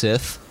killing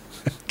Sith.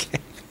 Okay.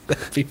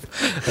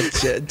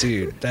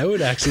 Dude, that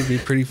would actually be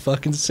pretty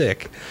fucking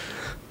sick.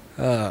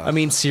 I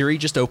mean, Siri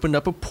just opened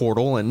up a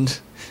portal and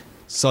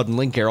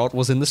suddenly Geralt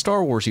was in the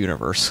Star Wars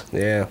universe.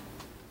 Yeah.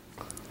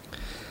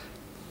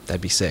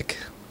 That'd be sick.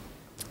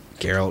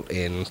 Geralt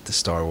in the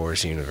Star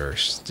Wars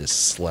universe,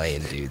 just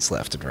slaying dudes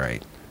left and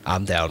right.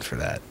 I'm down for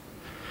that.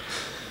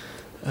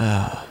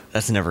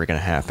 That's never going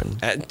to happen.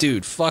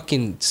 Dude,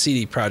 fucking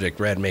CD Projekt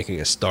Red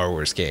making a Star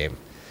Wars game.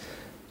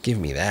 Give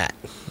me that.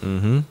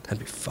 Mm-hmm. That'd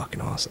be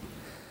fucking awesome.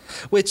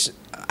 Which,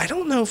 I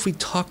don't know if we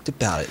talked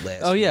about it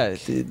last week.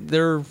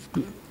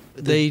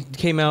 They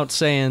came out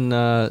saying,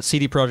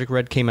 CD Projekt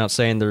Red came out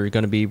saying they're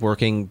going to be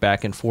working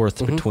back and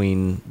forth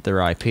between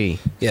their IP.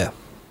 Yeah.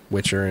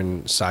 Witcher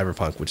and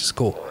Cyberpunk, which is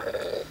cool.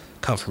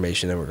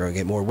 Confirmation that we're going to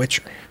get more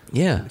Witcher.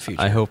 Yeah. In the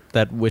future. I hope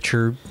that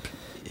Witcher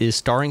is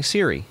starring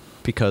Siri,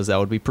 because that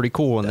would be pretty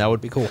cool, and that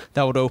would be cool.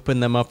 That would open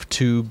them up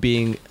to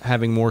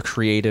having more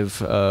creative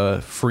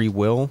free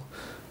will,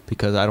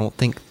 because I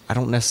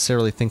don't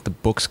necessarily think the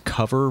books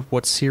cover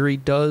what Siri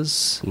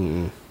does.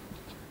 No.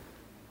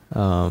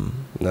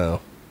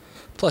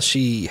 Plus,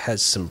 she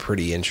has some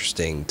pretty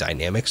interesting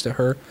dynamics to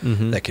her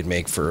that could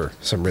make for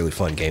some really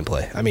fun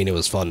gameplay. I mean, it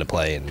was fun to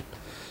play in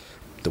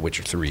The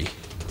Witcher 3.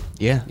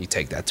 Yeah. You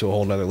take that to a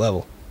whole nother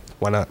level.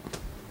 Why not?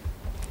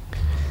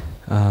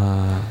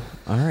 All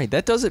right,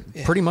 that does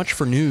it pretty much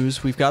for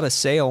news. We've got a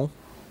sale.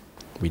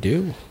 We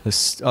do.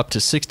 It's up to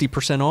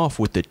 60% off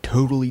with the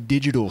totally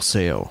digital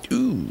sale.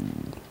 Ooh.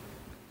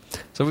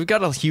 So we've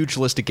got a huge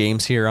list of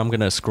games here. I'm going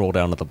to scroll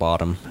down to the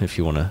bottom if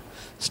you want to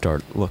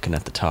start looking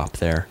at the top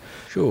there.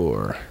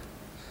 Sure.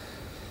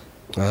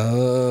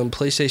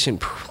 PlayStation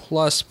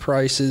Plus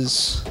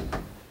prices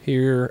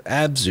here.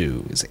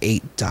 Abzu is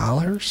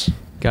 $8.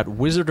 Got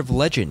Wizard of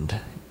Legend,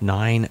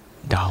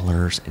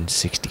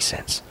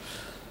 $9.60.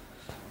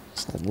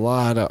 It's a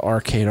lot of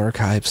Arcade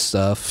Archive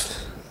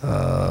stuff.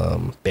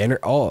 Banner.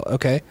 Oh,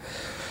 okay.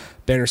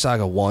 Banner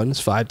Saga 1 is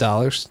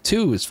 $5,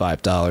 2 is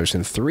 $5,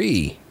 and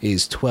 3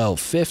 is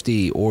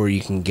 $12.50. Or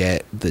you can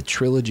get the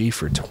trilogy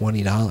for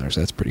 $20.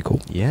 That's pretty cool.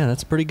 Yeah,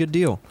 that's a pretty good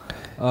deal.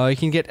 You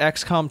can get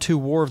XCOM 2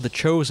 War of the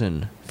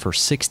Chosen for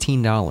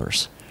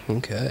 $16.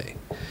 Okay.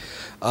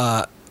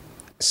 A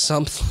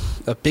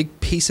big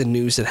piece of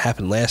news that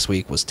happened last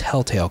week was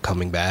Telltale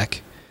coming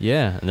back.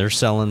 Yeah, and they're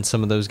selling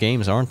some of those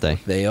games, aren't they?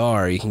 They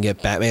are. You can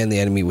get Batman the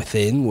Enemy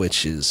Within,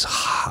 which is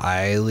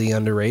highly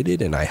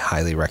underrated, and I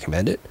highly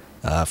recommend it,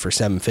 for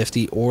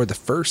 $7.50, or the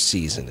first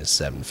season is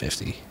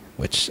 $7.50,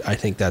 which I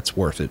think that's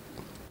worth it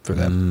for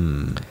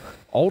them.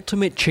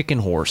 Ultimate Chicken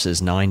Horse is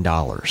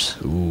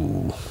 $9.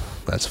 Ooh,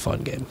 that's a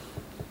fun game.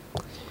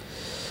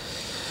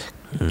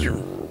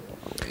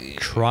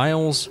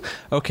 Trials.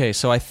 Okay,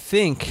 so I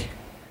think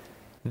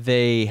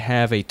they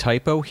have a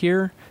typo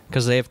here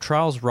because they have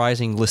Trials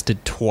Rising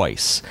listed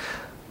twice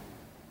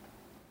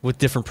with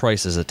different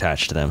prices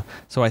attached to them.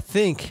 So I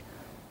think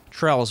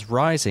Trials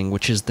Rising,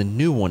 which is the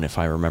new one if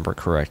I remember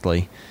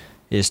correctly,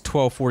 is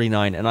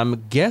 $12.49, and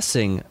I'm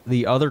guessing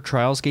the other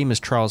Trials game is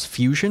Trials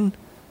Fusion,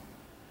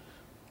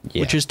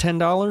 which is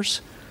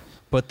 $10,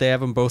 but they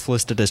have them both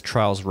listed as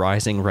Trials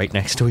Rising right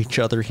next to each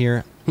other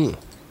here.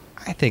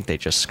 I think they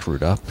just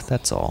screwed up,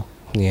 that's all.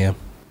 Yeah.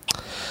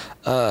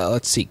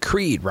 Let's see.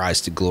 Creed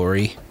Rise to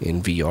Glory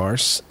in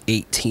VR's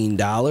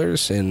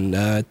 $18,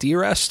 and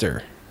Dear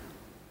Esther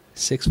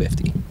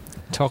 $6.50.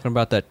 Talking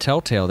about that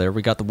Telltale there,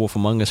 we got The Wolf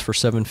Among Us for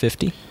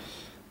 $7.50.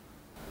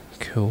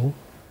 Cool.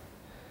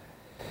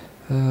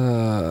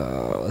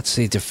 Let's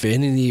see.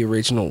 Divinity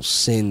Original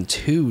Sin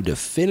 2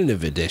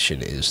 Definitive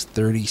Edition is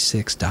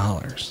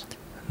 $36.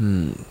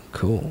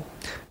 Cool.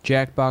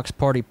 Jackbox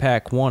Party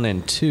Pack 1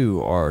 and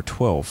 2 are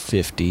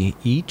 $12.50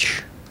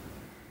 each.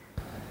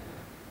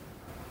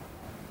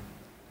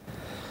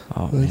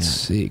 Oh, Let's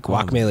see.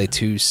 Guacamelee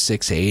 2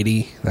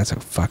 $6.80. That's a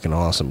fucking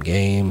awesome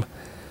game.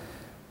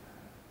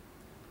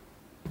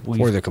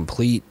 Or the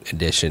complete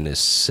edition is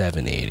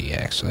 $7.80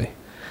 actually.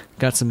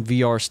 Got some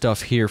VR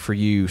stuff here for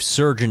you.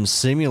 Surgeon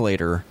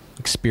Simulator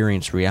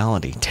Experience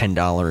Reality,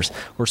 $10,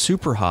 or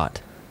Super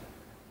Hot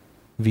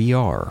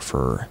VR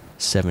for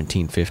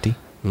 $17.50.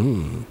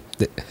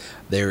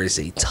 There is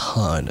a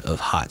ton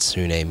of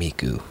Hatsune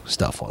Miku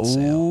stuff on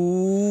sale.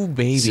 Ooh,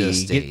 baby.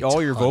 Just Get a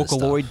all your ton of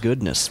Vocaloid stuff.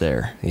 goodness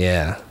there.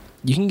 Yeah.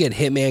 You can get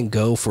Hitman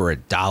Go for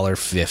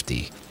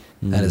 $1.50.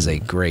 That is a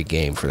great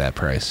game for that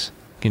price.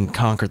 You can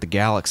Conquer the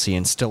Galaxy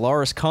in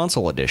Stellaris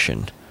Console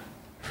Edition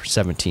for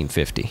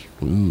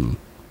 $17.50.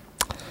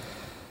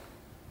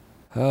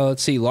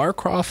 Let's see. Lara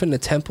Croft and the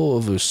Temple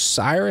of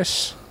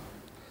Osiris.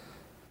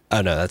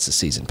 Oh, no, that's a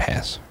season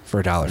pass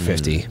for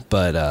 $1.50.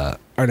 But,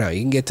 or no, you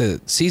can get the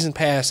season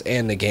pass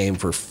and the game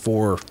for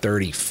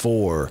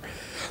 $4.34.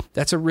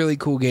 That's a really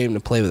cool game to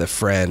play with a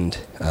friend.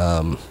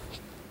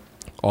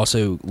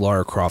 Also,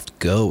 Lara Croft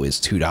Go is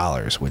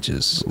 $2, which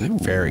is a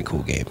very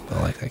cool game.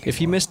 I like that game.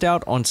 If you missed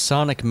out on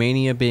Sonic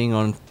Mania being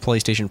on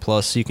PlayStation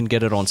Plus, you can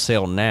get it on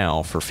sale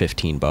now for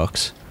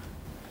 $15.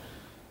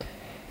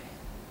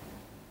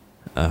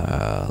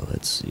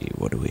 Let's see.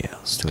 What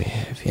else do we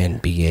have here?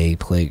 NBA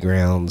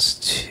Playgrounds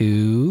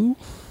 2.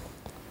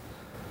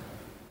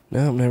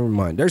 No, never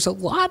mind. There's a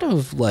lot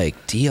of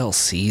like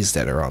DLCs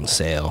that are on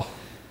sale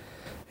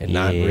and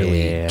not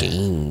really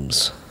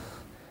games.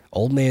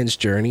 Old Man's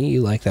Journey,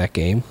 you like that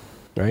game,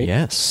 right?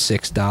 Yes.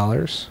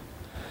 $6.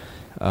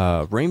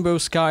 Rainbow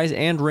Skies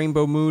and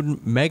Rainbow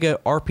Moon Mega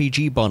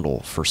RPG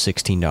Bundle for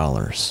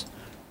 $16.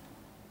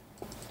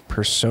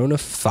 Persona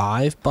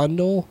 5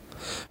 bundle?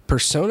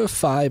 Persona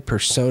 5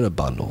 Persona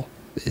bundle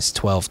is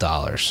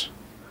 $12.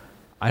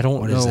 I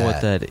don't know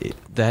what that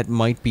that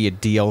might be a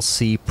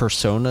DLC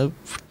Persona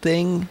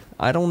thing.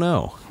 I don't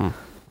know.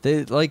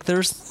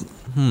 There's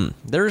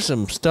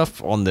some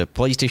stuff on the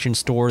PlayStation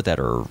Store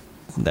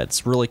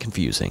that's really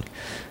confusing.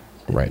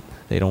 Right.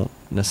 They don't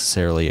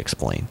necessarily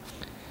explain.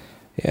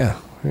 Yeah.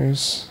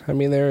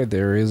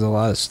 There is a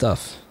lot of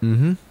stuff.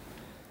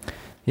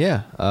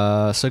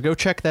 Yeah. So go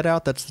check that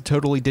out. That's the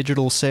totally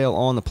digital sale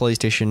on the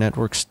PlayStation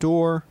Network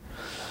store.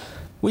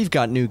 We've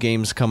got new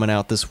games coming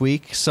out this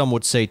week. Some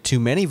would say too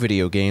many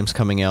video games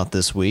coming out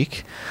this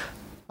week.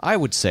 I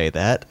would say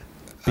that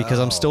because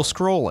I'm still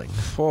scrolling.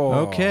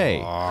 Okay.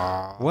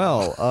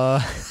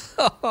 Well,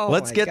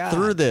 let's get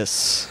through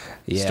this.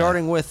 Yeah.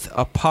 Starting with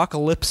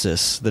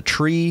Apocalypsis, the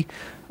Tree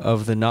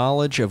of the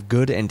Knowledge of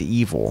Good and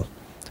Evil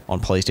on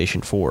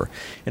PlayStation 4.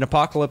 In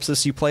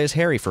Apocalypse, you play as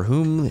Harry, for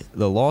whom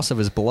the loss of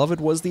his beloved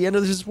was the end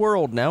of his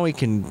world. Now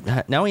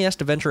he has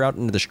to venture out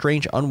into the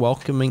strange,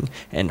 unwelcoming,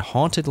 and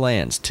haunted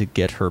lands to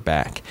get her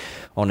back.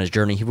 On his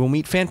journey, he will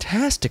meet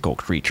fantastical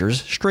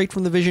creatures straight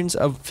from the visions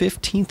of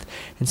 15th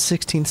and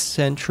 16th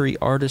century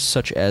artists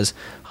such as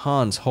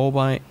Hans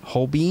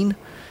Holbein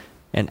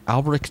and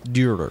Albrecht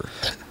Dürer.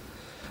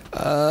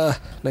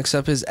 Next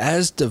up is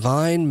As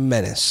Divine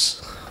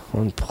Menace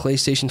on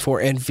PlayStation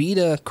 4 and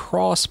Vita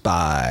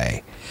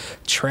cross-buy.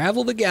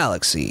 Travel the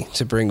galaxy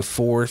to bring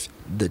forth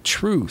the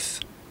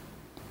truth.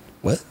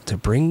 What?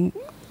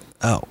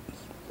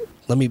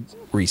 Let me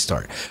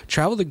restart.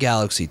 Travel the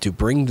galaxy to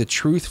bring the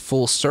truth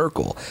full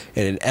circle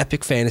in an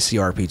epic fantasy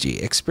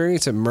RPG.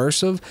 Experience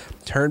immersive,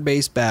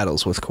 turn-based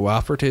battles with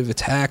cooperative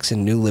attacks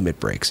and new limit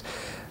breaks.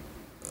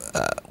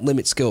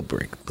 Limit skill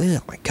break. Oh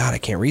my god, I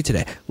can't read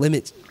today.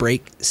 Limit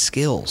break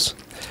skills.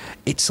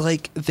 It's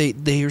like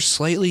they are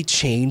slightly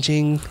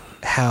changing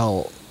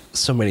how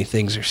so many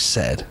things are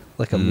said.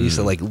 Like I'm used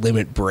to like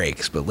limit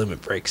breaks, but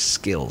limit break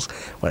skills,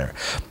 whatever.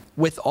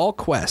 With all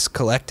quests,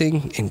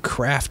 collecting and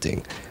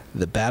crafting,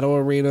 the battle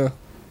arena,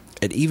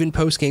 and even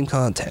post-game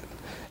content,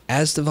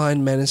 As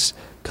Divine Menace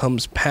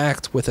comes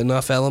packed with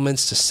enough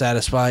elements to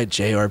satisfy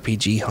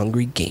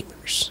JRPG-hungry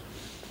gamers.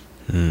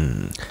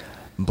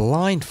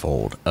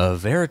 Blindfold, a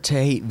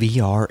Verite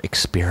VR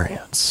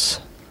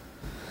experience.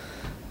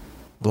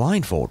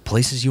 Blindfold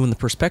places you in the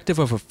perspective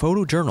of a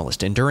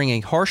photojournalist enduring a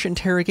harsh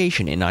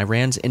interrogation in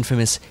Iran's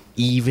infamous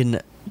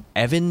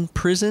Evin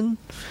prison.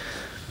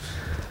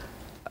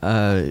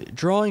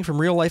 Drawing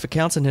from real-life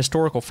accounts and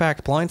historical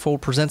fact,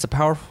 Blindfold presents a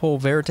powerful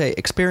Verite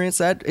experience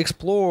that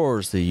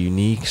explores the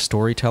unique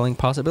storytelling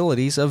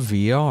possibilities of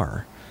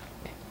VR.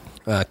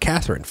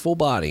 Catherine, full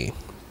body,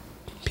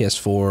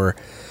 PS4,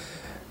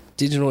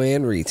 digital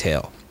and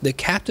retail. The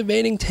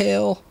captivating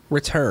tale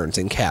returns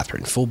in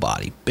Catherine, full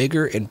body,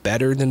 bigger and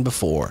better than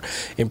before.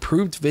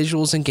 Improved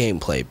visuals and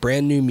gameplay,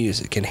 brand new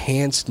music,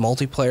 enhanced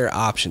multiplayer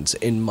options,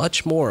 and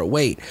much more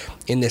await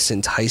in this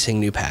enticing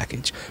new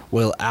package.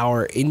 Will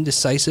our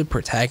indecisive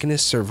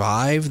protagonist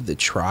survive the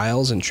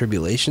trials and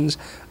tribulations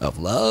of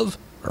love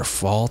or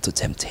fall to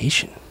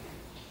temptation?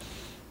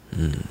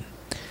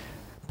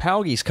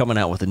 Paugi's coming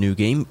out with a new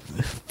game,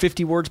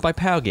 50 Words by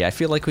Paugi. I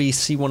feel like we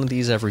see one of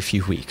these every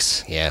few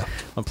weeks. Yeah.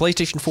 On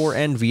PlayStation 4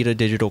 and Vita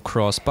Digital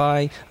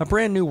Cross-Buy, a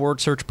brand new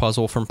word search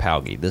puzzle from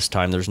Paugi. This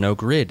time there's no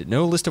grid,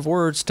 no list of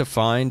words to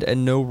find,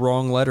 and no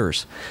wrong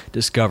letters.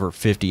 Discover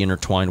 50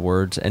 intertwined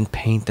words and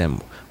paint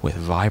them with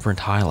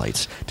vibrant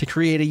highlights to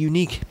create a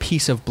unique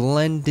piece of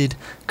blended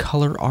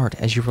color art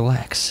as you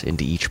relax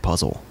into each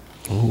puzzle.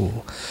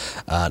 Ooh.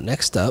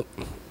 Next up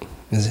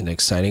is an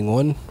exciting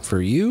one for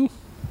you.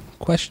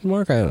 Question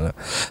mark? I don't know.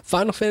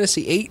 Final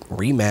Fantasy VIII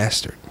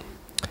Remastered.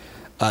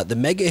 The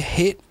mega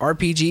hit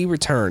RPG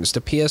returns. The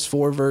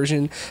PS4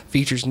 version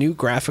features new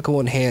graphical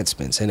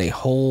enhancements and a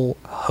whole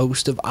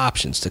host of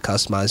options to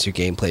customize your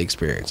gameplay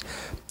experience.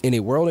 In a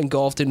world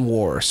engulfed in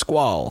war,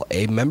 Squall,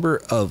 a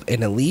member of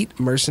an elite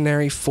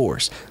mercenary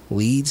force,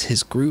 leads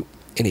his group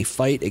in a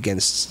fight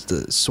against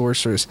the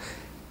sorceress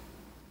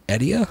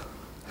Edea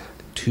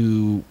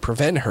to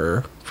prevent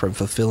her from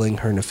fulfilling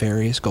her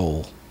nefarious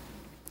goal.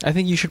 I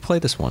think you should play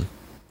this one.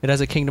 It has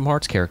a Kingdom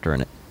Hearts character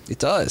in it. It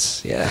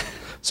does, yeah.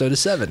 So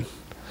does 7.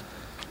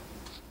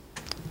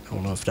 I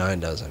don't know if 9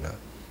 does or not.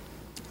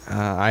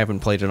 I haven't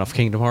played enough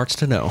Kingdom Hearts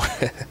to know.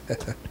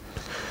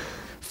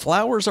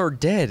 Flowers Are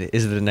Dead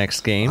is the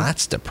next game.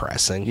 That's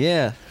depressing.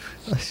 Yeah.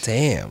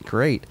 Damn.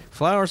 Great.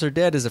 Flowers Are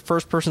Dead is a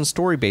first-person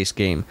story-based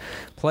game.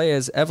 Play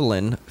as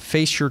Evelyn,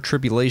 face your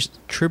tribulations.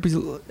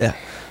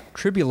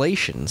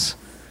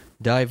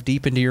 Dive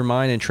deep into your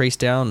mind and trace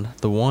down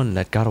the one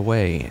that got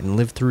away and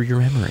live through your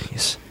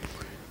memories.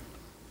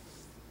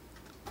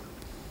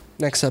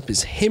 Next up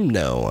is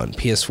Hymno on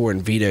PS4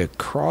 and Vita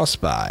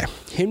cross-buy.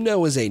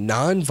 Hymno is a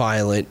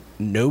non-violent,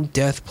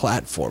 no-death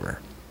platformer.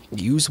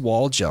 Use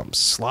wall jumps,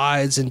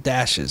 slides, and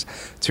dashes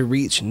to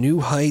reach new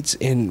heights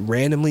in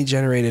randomly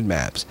generated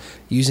maps.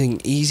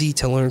 Using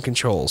easy-to-learn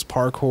controls,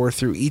 parkour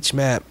through each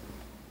map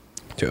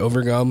to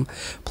overcome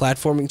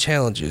platforming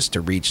challenges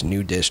to reach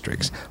new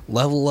districts.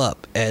 Level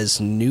up as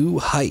new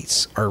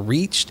heights are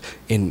reached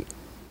and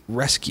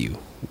rescue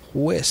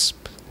wisps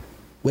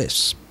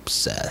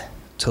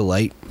to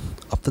light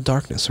up the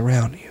darkness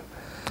around you.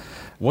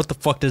 What the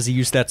fuck does he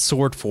use that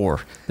sword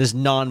for? This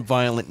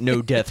non-violent,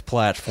 no-death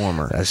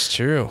platformer. That's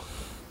true.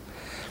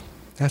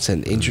 That's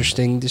an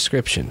interesting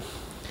description.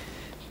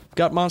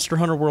 Got Monster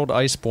Hunter World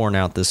Iceborne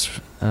out this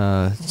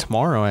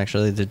tomorrow,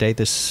 actually, the day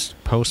this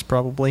posts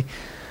probably.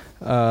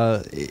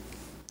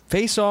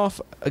 Face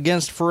off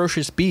against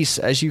ferocious beasts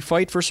as you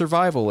fight for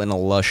survival in a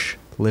lush,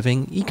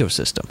 living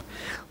ecosystem.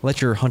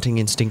 Let your hunting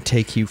instinct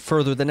take you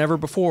further than ever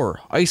before.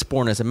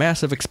 Iceborne is a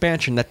massive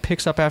expansion that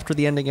picks up after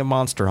the ending of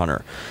Monster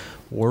Hunter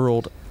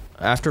World,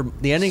 after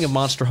the ending of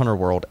Monster Hunter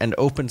World, and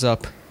opens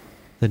up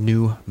the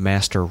new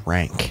Master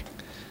rank.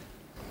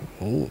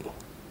 Ooh.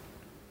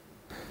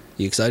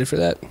 You excited for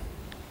that?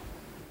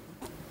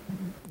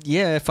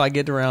 Yeah, if I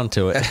get around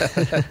to it.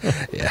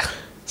 Yeah.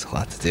 It's a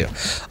lot to do.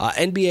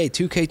 NBA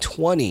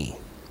 2K20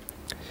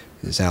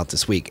 is out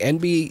this week.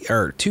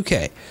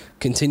 2K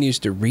continues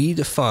to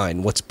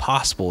redefine what's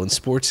possible in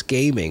sports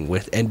gaming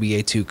with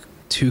NBA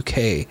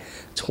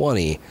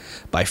 2K20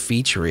 by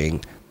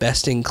featuring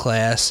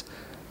best-in-class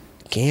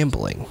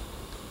gambling.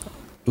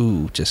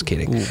 Ooh, just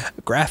kidding. Ooh.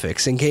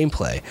 Graphics and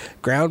gameplay,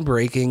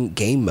 groundbreaking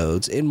game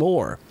modes, and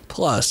more.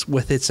 Plus,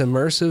 with its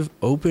immersive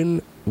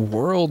open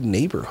world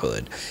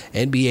neighborhood,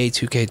 NBA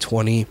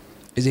 2K20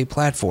 is a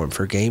platform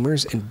for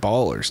gamers and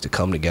ballers to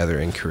come together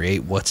and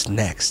create what's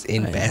next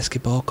in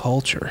basketball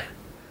culture.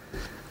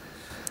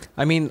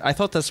 I mean, I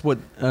thought that's what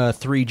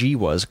 3G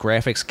was: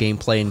 graphics,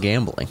 gameplay, and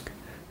gambling.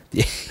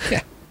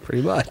 Yeah,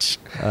 pretty much.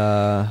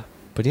 But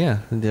yeah,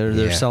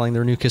 they're selling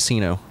their new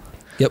casino.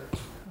 Yep.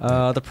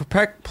 The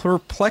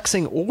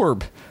Perplexing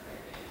Orb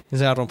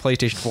is out on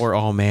PlayStation 4.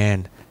 Oh,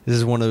 man. This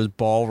is one of those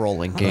ball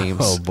rolling games.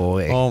 Oh,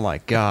 boy. Oh, my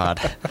God.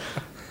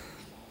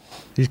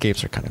 These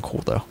games are kind of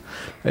cool, though.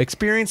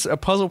 Experience a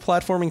puzzle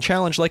platforming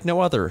challenge like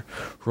no other.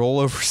 Roll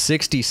over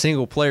 60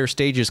 single-player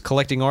stages,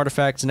 collecting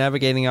artifacts,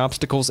 navigating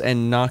obstacles,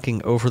 and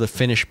knocking over the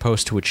finish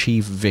post to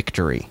achieve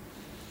victory.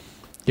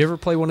 You ever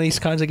play one of these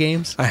kinds of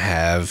games? I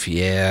have,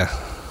 yeah.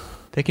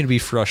 They can be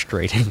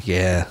frustrating.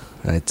 Yeah,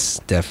 I'd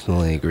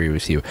definitely agree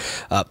with you.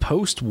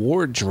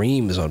 Post-War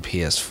Dreams on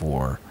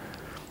PS4.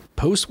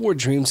 Post-War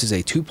Dreams is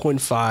a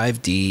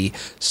 2.5D,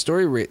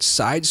 story-rich,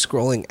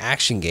 side-scrolling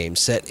action game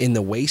set in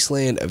the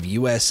wasteland of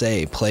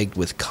USA plagued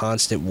with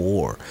constant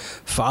war.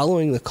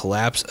 Following the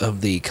collapse of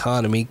the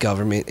economy,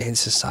 government, and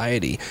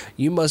society,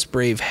 you must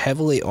brave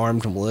heavily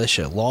armed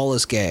militia,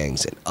 lawless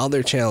gangs, and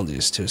other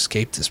challenges to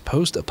escape this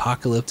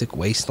post-apocalyptic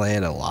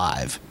wasteland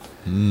alive.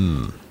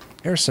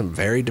 There are some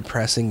very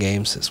depressing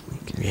games this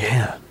week.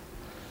 Yeah.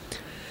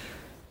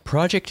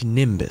 Project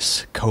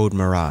Nimbus Code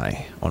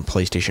Mirai on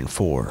PlayStation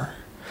 4.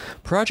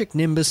 Project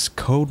Nimbus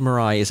Code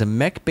Mirai is a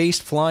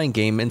mech-based flying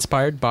game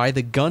inspired by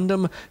the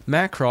Gundam,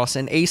 Macross,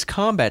 and Ace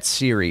Combat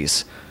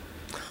series.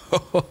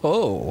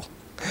 Oh,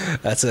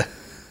 that's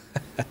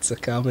a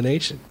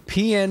combination.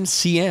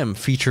 PNCM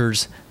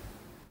features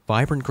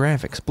vibrant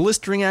graphics,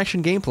 blistering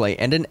action gameplay,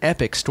 and an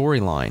epic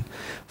storyline.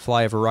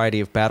 Fly a variety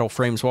of battle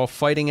frames while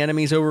fighting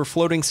enemies over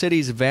floating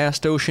cities,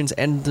 vast oceans,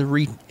 and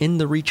in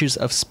the reaches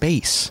of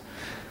space.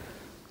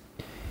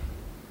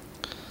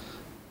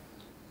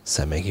 Does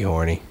that make you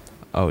horny?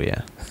 Oh,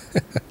 yeah.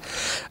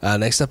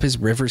 Next up is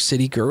River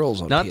City Girls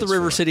on Not PS4. the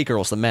River City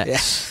Girls, the mechs. Yeah.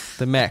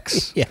 The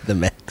mechs. Yeah, the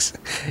mechs.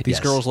 These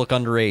girls look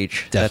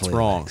underage. Definitely That's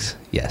wrong. Mechs.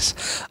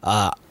 Yes.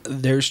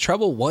 There's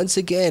trouble once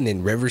again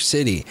in River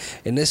City,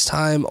 and this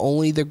time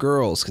only the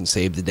girls can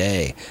save the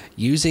day.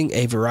 Using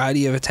a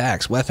variety of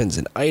attacks, weapons,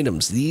 and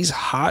items, these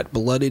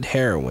hot-blooded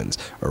heroines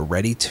are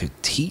ready to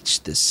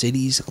teach the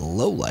city's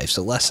lowlifes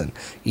a lesson,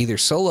 either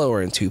solo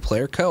or in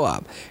two-player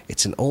co-op.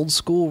 It's an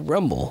old-school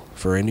rumble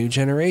for a new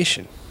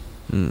generation.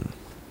 All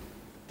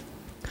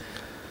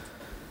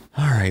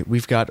right,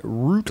 we've got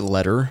Root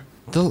Letter,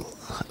 the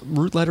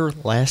Root Letter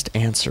Last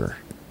Answer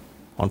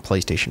on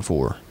PlayStation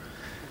 4.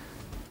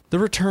 The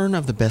return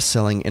of the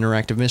best-selling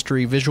interactive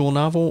mystery visual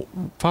novel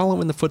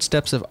following the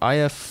footsteps of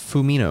Aya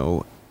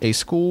Fumino, a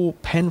school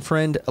pen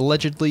friend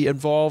allegedly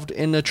involved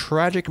in a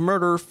tragic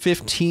murder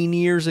 15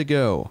 years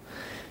ago.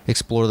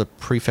 Explore the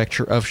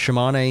prefecture of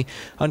Shimane,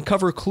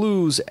 uncover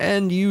clues,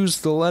 and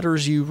use the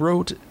letters you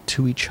wrote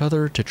to each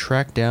other to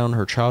track down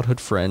her childhood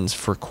friends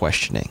for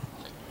questioning.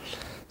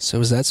 So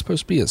is that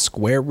supposed to be a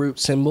square root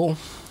symbol?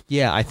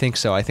 Yeah, I think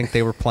so. I think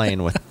they were playing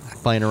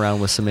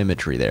around with some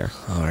imagery there.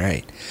 All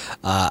right.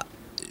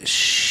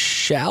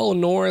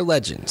 Shalnor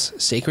Legends,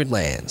 Sacred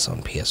Lands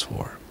on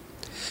PS4.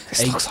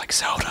 This looks like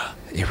Zelda.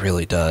 It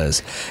really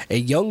does. A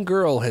young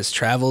girl has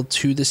traveled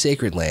to the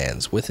Sacred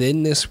Lands.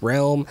 Within this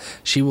realm,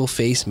 she will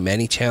face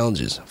many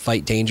challenges,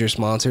 fight dangerous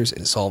monsters,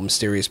 and solve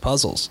mysterious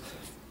puzzles.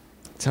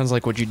 Sounds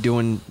like what you do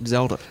in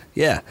Zelda.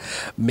 Yeah.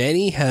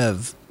 Many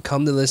have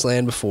come to this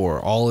land before,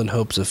 all in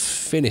hopes of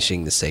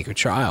finishing the sacred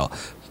trial,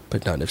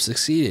 but none have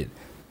succeeded.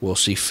 Will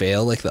she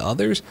fail like the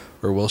others,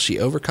 or will she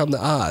overcome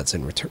the odds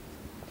and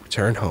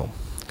return home?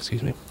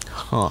 Excuse me.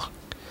 Huh.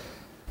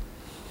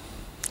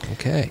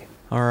 Okay.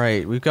 All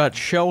right, we've got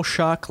Shell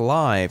Shock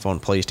Live on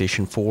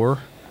PlayStation 4.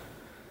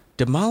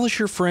 Demolish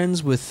your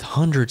friends with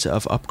hundreds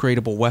of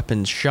upgradable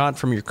weapons shot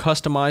from your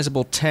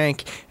customizable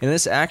tank in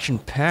this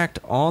action-packed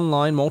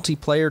online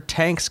multiplayer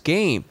tanks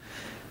game.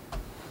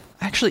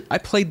 Actually, I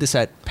played this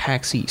at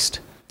PAX East.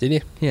 Did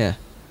you? Yeah.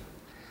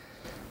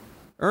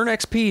 Earn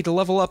XP to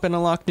level up and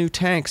unlock new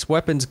tanks,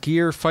 weapons,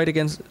 gear, fight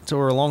against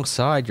or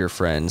alongside your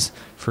friends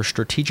for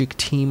strategic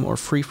team or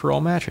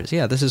free-for-all matches.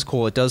 Yeah, this is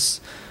cool. It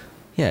does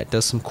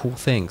some cool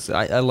things.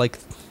 I like...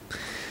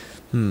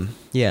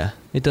 Yeah,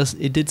 it does.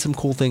 It did some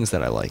cool things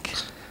that I like.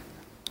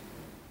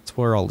 That's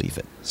where I'll leave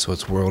it. So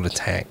it's World of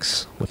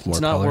Tanks with more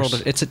it's not colors? World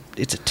of... It's a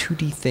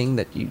 2D thing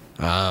that you...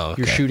 Oh, okay.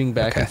 You're shooting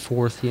back and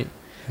forth. I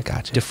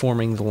got you.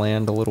 Deforming the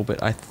land a little bit.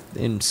 I'm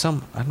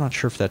not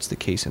sure if that's the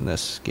case in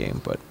this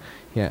game, but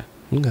yeah.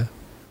 Okay.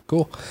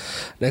 Cool.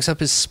 Next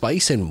up is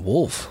Spice and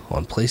Wolf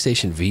on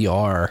PlayStation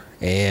VR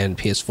and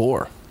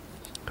PS4.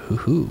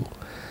 Hoo-hoo.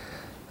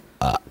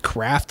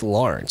 Kraft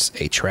Lawrence,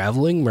 a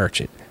traveling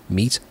merchant,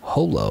 meets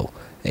Holo,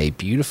 a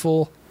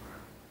beautiful...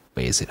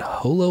 Wait, is it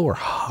Holo or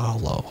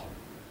Hollow?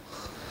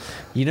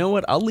 You know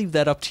what? I'll leave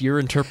that up to your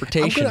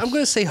interpretation. I'm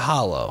gonna say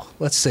Hollow.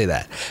 Let's say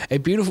that. A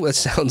beautiful... That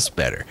sounds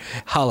better.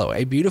 Hollow,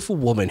 a beautiful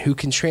woman who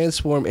can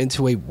transform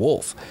into a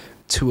wolf.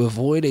 To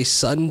avoid a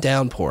sudden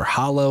downpour,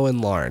 Hollow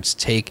and Lawrence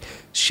take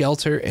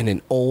shelter in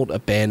an old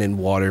abandoned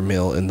water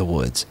mill in the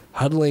woods,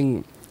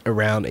 huddling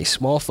around a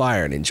small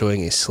fire and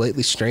enjoying a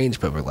slightly strange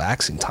but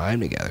relaxing time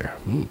together.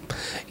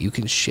 You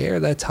can share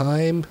that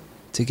time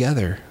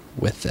together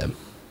with them.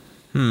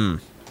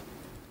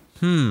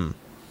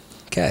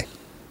 Okay.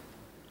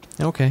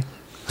 Okay.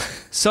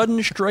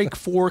 Sudden Strike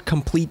 4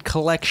 Complete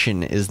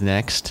Collection is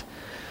next.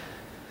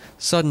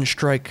 Sudden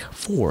Strike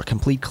 4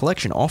 Complete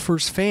Collection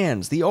offers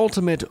fans the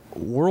ultimate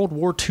World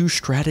War II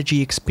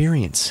strategy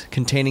experience,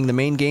 containing the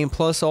main game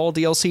plus all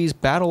DLCs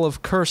Battle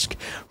of Kursk,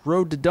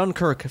 Road to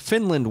Dunkirk,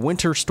 Finland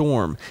Winter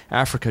Storm,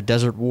 Africa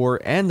Desert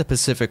War, and the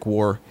Pacific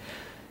War.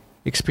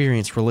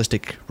 Experience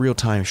realistic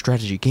real-time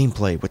strategy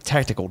gameplay with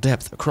tactical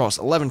depth across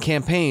 11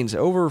 campaigns,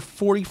 over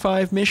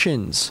 45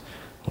 missions.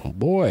 Oh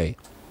boy.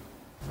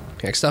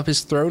 Next up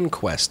is Throne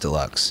Quest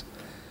Deluxe.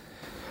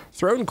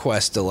 Throne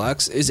Quest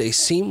Deluxe is a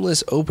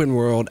seamless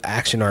open-world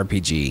action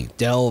RPG.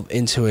 Delve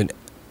into an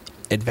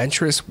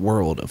adventurous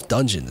world of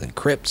dungeons and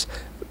crypts,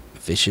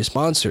 vicious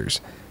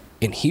monsters,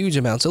 and huge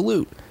amounts of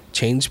loot.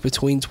 Change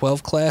between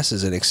 12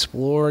 classes and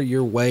explore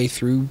your way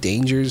through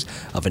dangers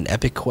of an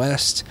epic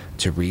quest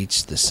to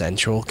reach the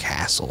central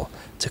castle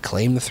to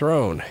claim the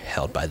throne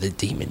held by the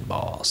demon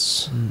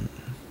boss.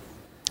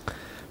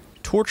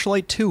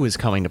 Torchlight 2 is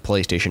coming to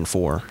PlayStation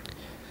 4.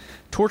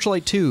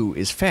 Torchlight 2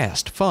 is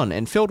fast, fun,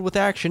 and filled with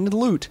action and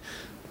loot.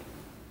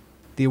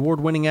 The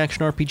award-winning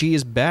action RPG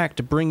is back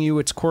to bring you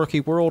its quirky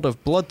world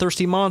of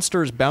bloodthirsty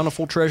monsters,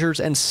 bountiful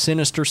treasures, and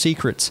sinister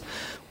secrets.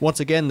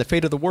 Once again, the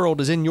fate of the world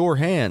is in your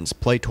hands.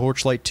 Play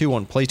Torchlight 2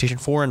 on PlayStation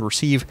 4 and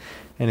receive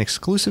an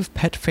exclusive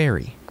pet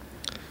fairy.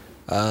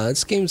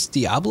 This game's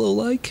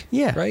Diablo-like?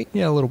 Yeah. Right?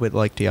 Yeah, a little bit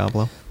like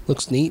Diablo.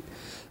 Looks neat.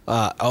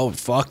 Oh,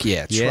 fuck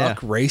yeah. Yeah. Truck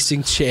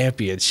Racing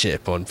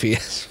Championship on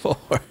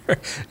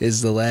PS4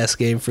 is the last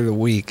game for the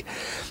week.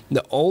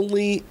 The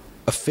only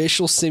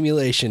official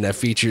simulation that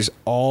features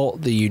all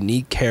the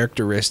unique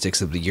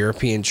characteristics of the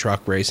European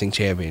Truck Racing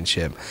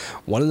Championship,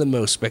 one of the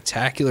most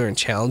spectacular and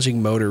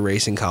challenging motor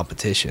racing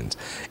competitions,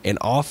 and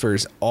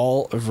offers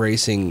all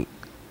racing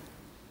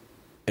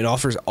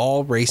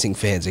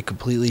fans a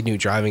completely new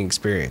driving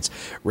experience.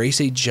 Race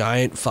a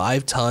giant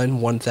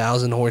 5-ton,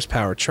 1,000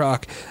 horsepower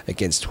truck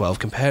against 12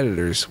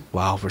 competitors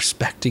while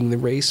respecting the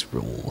race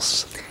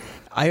rules.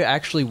 I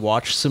actually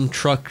watched some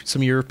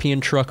European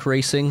truck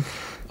racing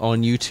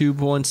on YouTube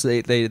once.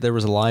 There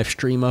was a live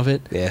stream of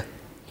it. Yeah.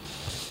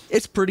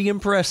 It's pretty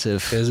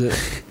impressive. Is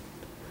it?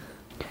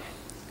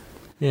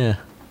 Yeah.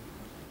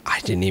 I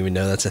didn't even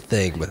know that's a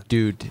thing, but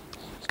Dude,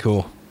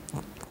 cool.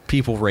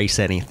 people race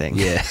anything.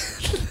 Yeah.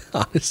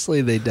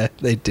 Honestly, they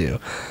do.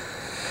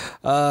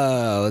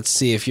 Let's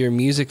see. If you're a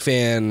music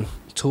fan,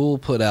 Tool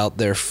put out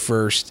their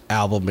first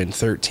album in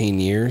 13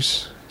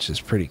 years, which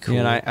is pretty cool.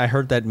 Yeah, and I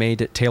heard that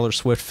made Taylor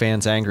Swift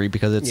fans angry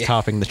because it's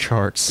topping the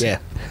charts. Yeah.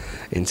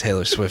 And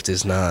Taylor Swift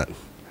is not.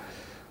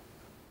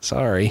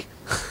 Sorry.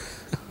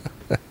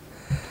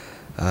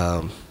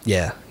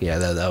 Yeah,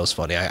 that was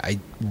funny. I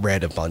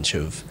read a bunch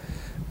of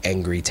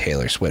angry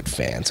Taylor Swift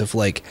fans of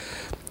like,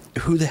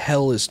 who the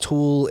hell is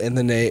Tool? And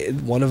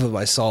then one of them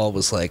I saw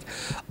was like,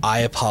 I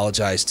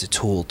apologize to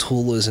Tool.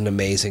 Tool is an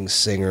amazing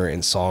singer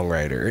and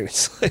songwriter. And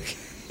it's like,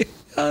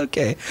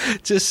 okay,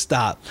 just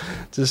stop,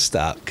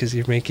 because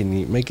you're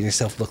making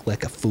yourself look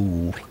like a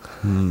fool.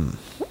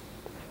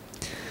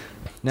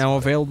 Now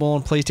available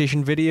on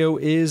PlayStation Video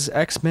is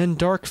X-Men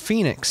Dark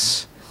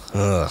Phoenix.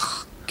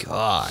 Ugh,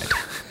 God.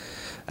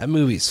 That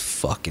movie's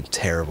fucking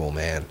terrible,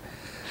 man.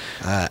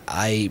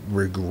 I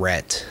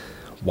regret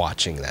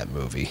watching that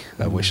movie.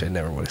 I wish I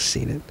never would have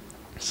seen it.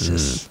 It's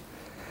just...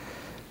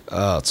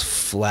 Oh, it's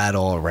flat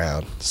all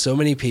around. So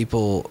many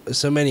people,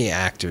 so many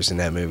actors in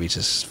that movie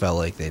just felt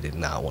like they did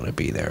not want to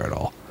be there at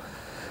all.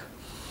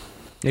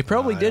 They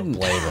probably didn't.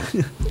 Don't blame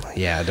them.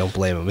 Yeah, I don't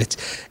blame them.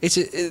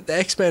 The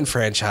X-Men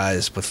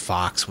franchise with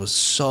Fox was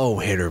so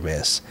hit or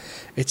miss.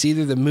 It's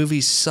either the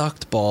movies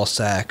sucked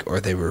ballsack or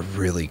they were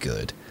really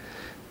good.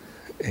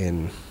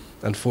 And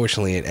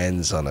unfortunately, it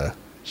ends on a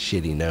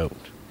shitty note.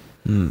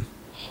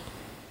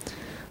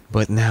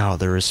 But now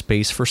there is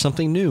space for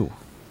something new.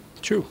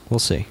 True. We'll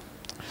see.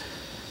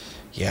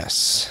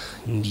 Yes.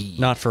 Indeed.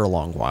 Not for a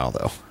long while,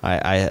 though.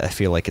 I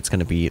feel like it's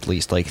going to be at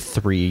least like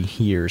 3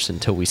 years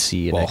until we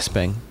see an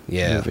X-Men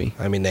movie.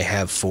 I mean, they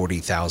have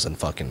 40,000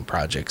 fucking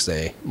projects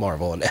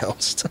Marvel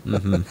announced.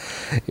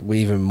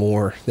 Even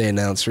more they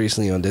announced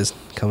recently on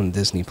coming to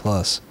Disney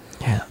Plus.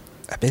 Yeah.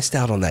 I missed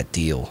out on that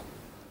deal,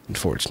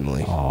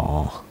 unfortunately.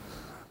 Aww.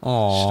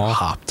 Just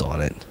hopped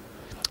on it.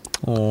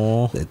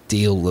 Aww. The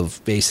deal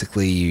of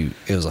basically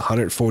it was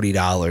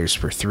 $140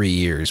 for 3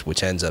 years,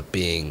 which ends up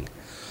being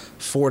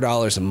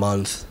 $4 a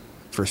month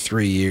for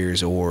 3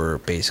 years, or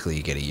basically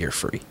you get a year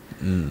free.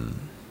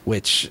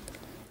 which,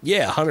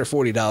 yeah,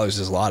 $140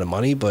 is a lot of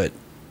money, but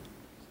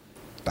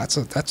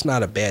that's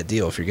not a bad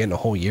deal if you're getting a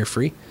whole year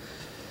free.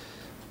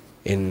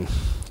 And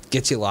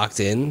gets you locked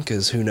in,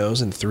 because who knows,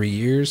 in 3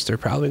 years, they're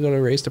probably going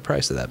to raise the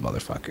price of that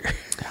motherfucker.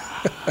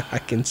 I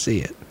can see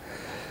it.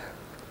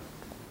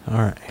 All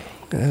right.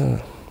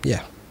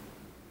 Yeah.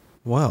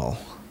 Well,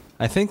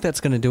 I think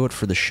that's going to do it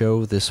for the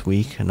show this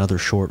week. Another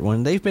short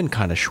one. They've been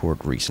kind of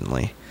short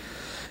recently.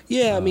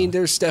 Yeah, I mean,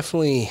 there's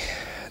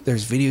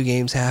video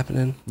games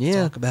happening to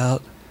talk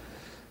about.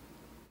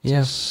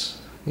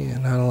 Yes. Yeah,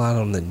 not a lot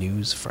on the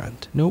news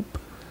front. Nope.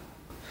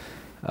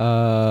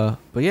 But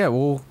yeah,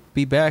 we'll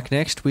be back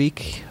next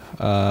week,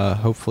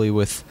 hopefully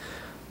with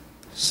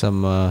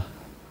something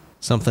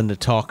to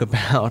talk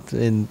about.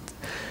 And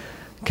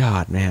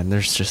God, man,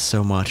 there's just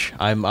so much.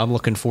 I'm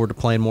looking forward to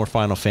playing more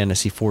Final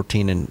Fantasy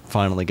 14 and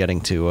finally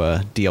getting to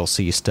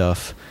DLC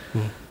stuff.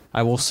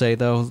 I will say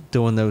though,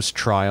 doing those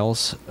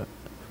trials,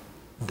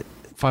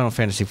 Final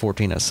Fantasy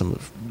 14 has some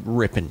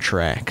ripping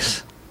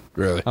tracks.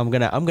 Really? I'm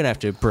gonna have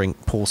to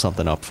pull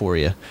something up for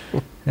you.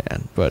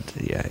 But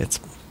yeah, it's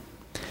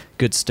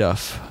good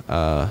stuff.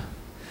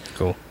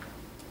 Cool.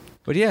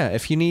 But yeah,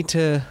 if you need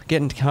to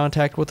get into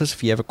contact with us,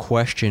 if you have a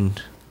question,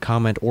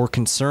 comment, or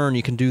concern,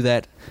 you can do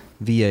that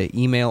via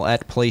email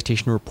at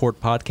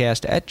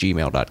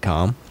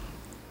PlayStationReportPodcast@gmail.com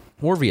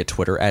or via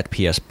Twitter at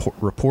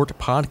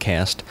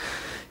PSReportPodcast.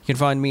 You can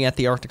find me at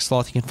The Arctic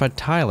Sloth. You can find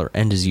Tyler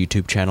and his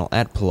YouTube channel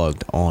at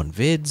Plugged On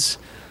Vids.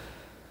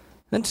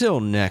 Until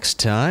next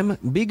time,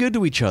 be good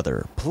to each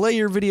other, play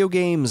your video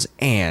games,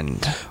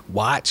 and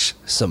watch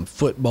some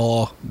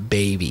football,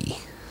 baby.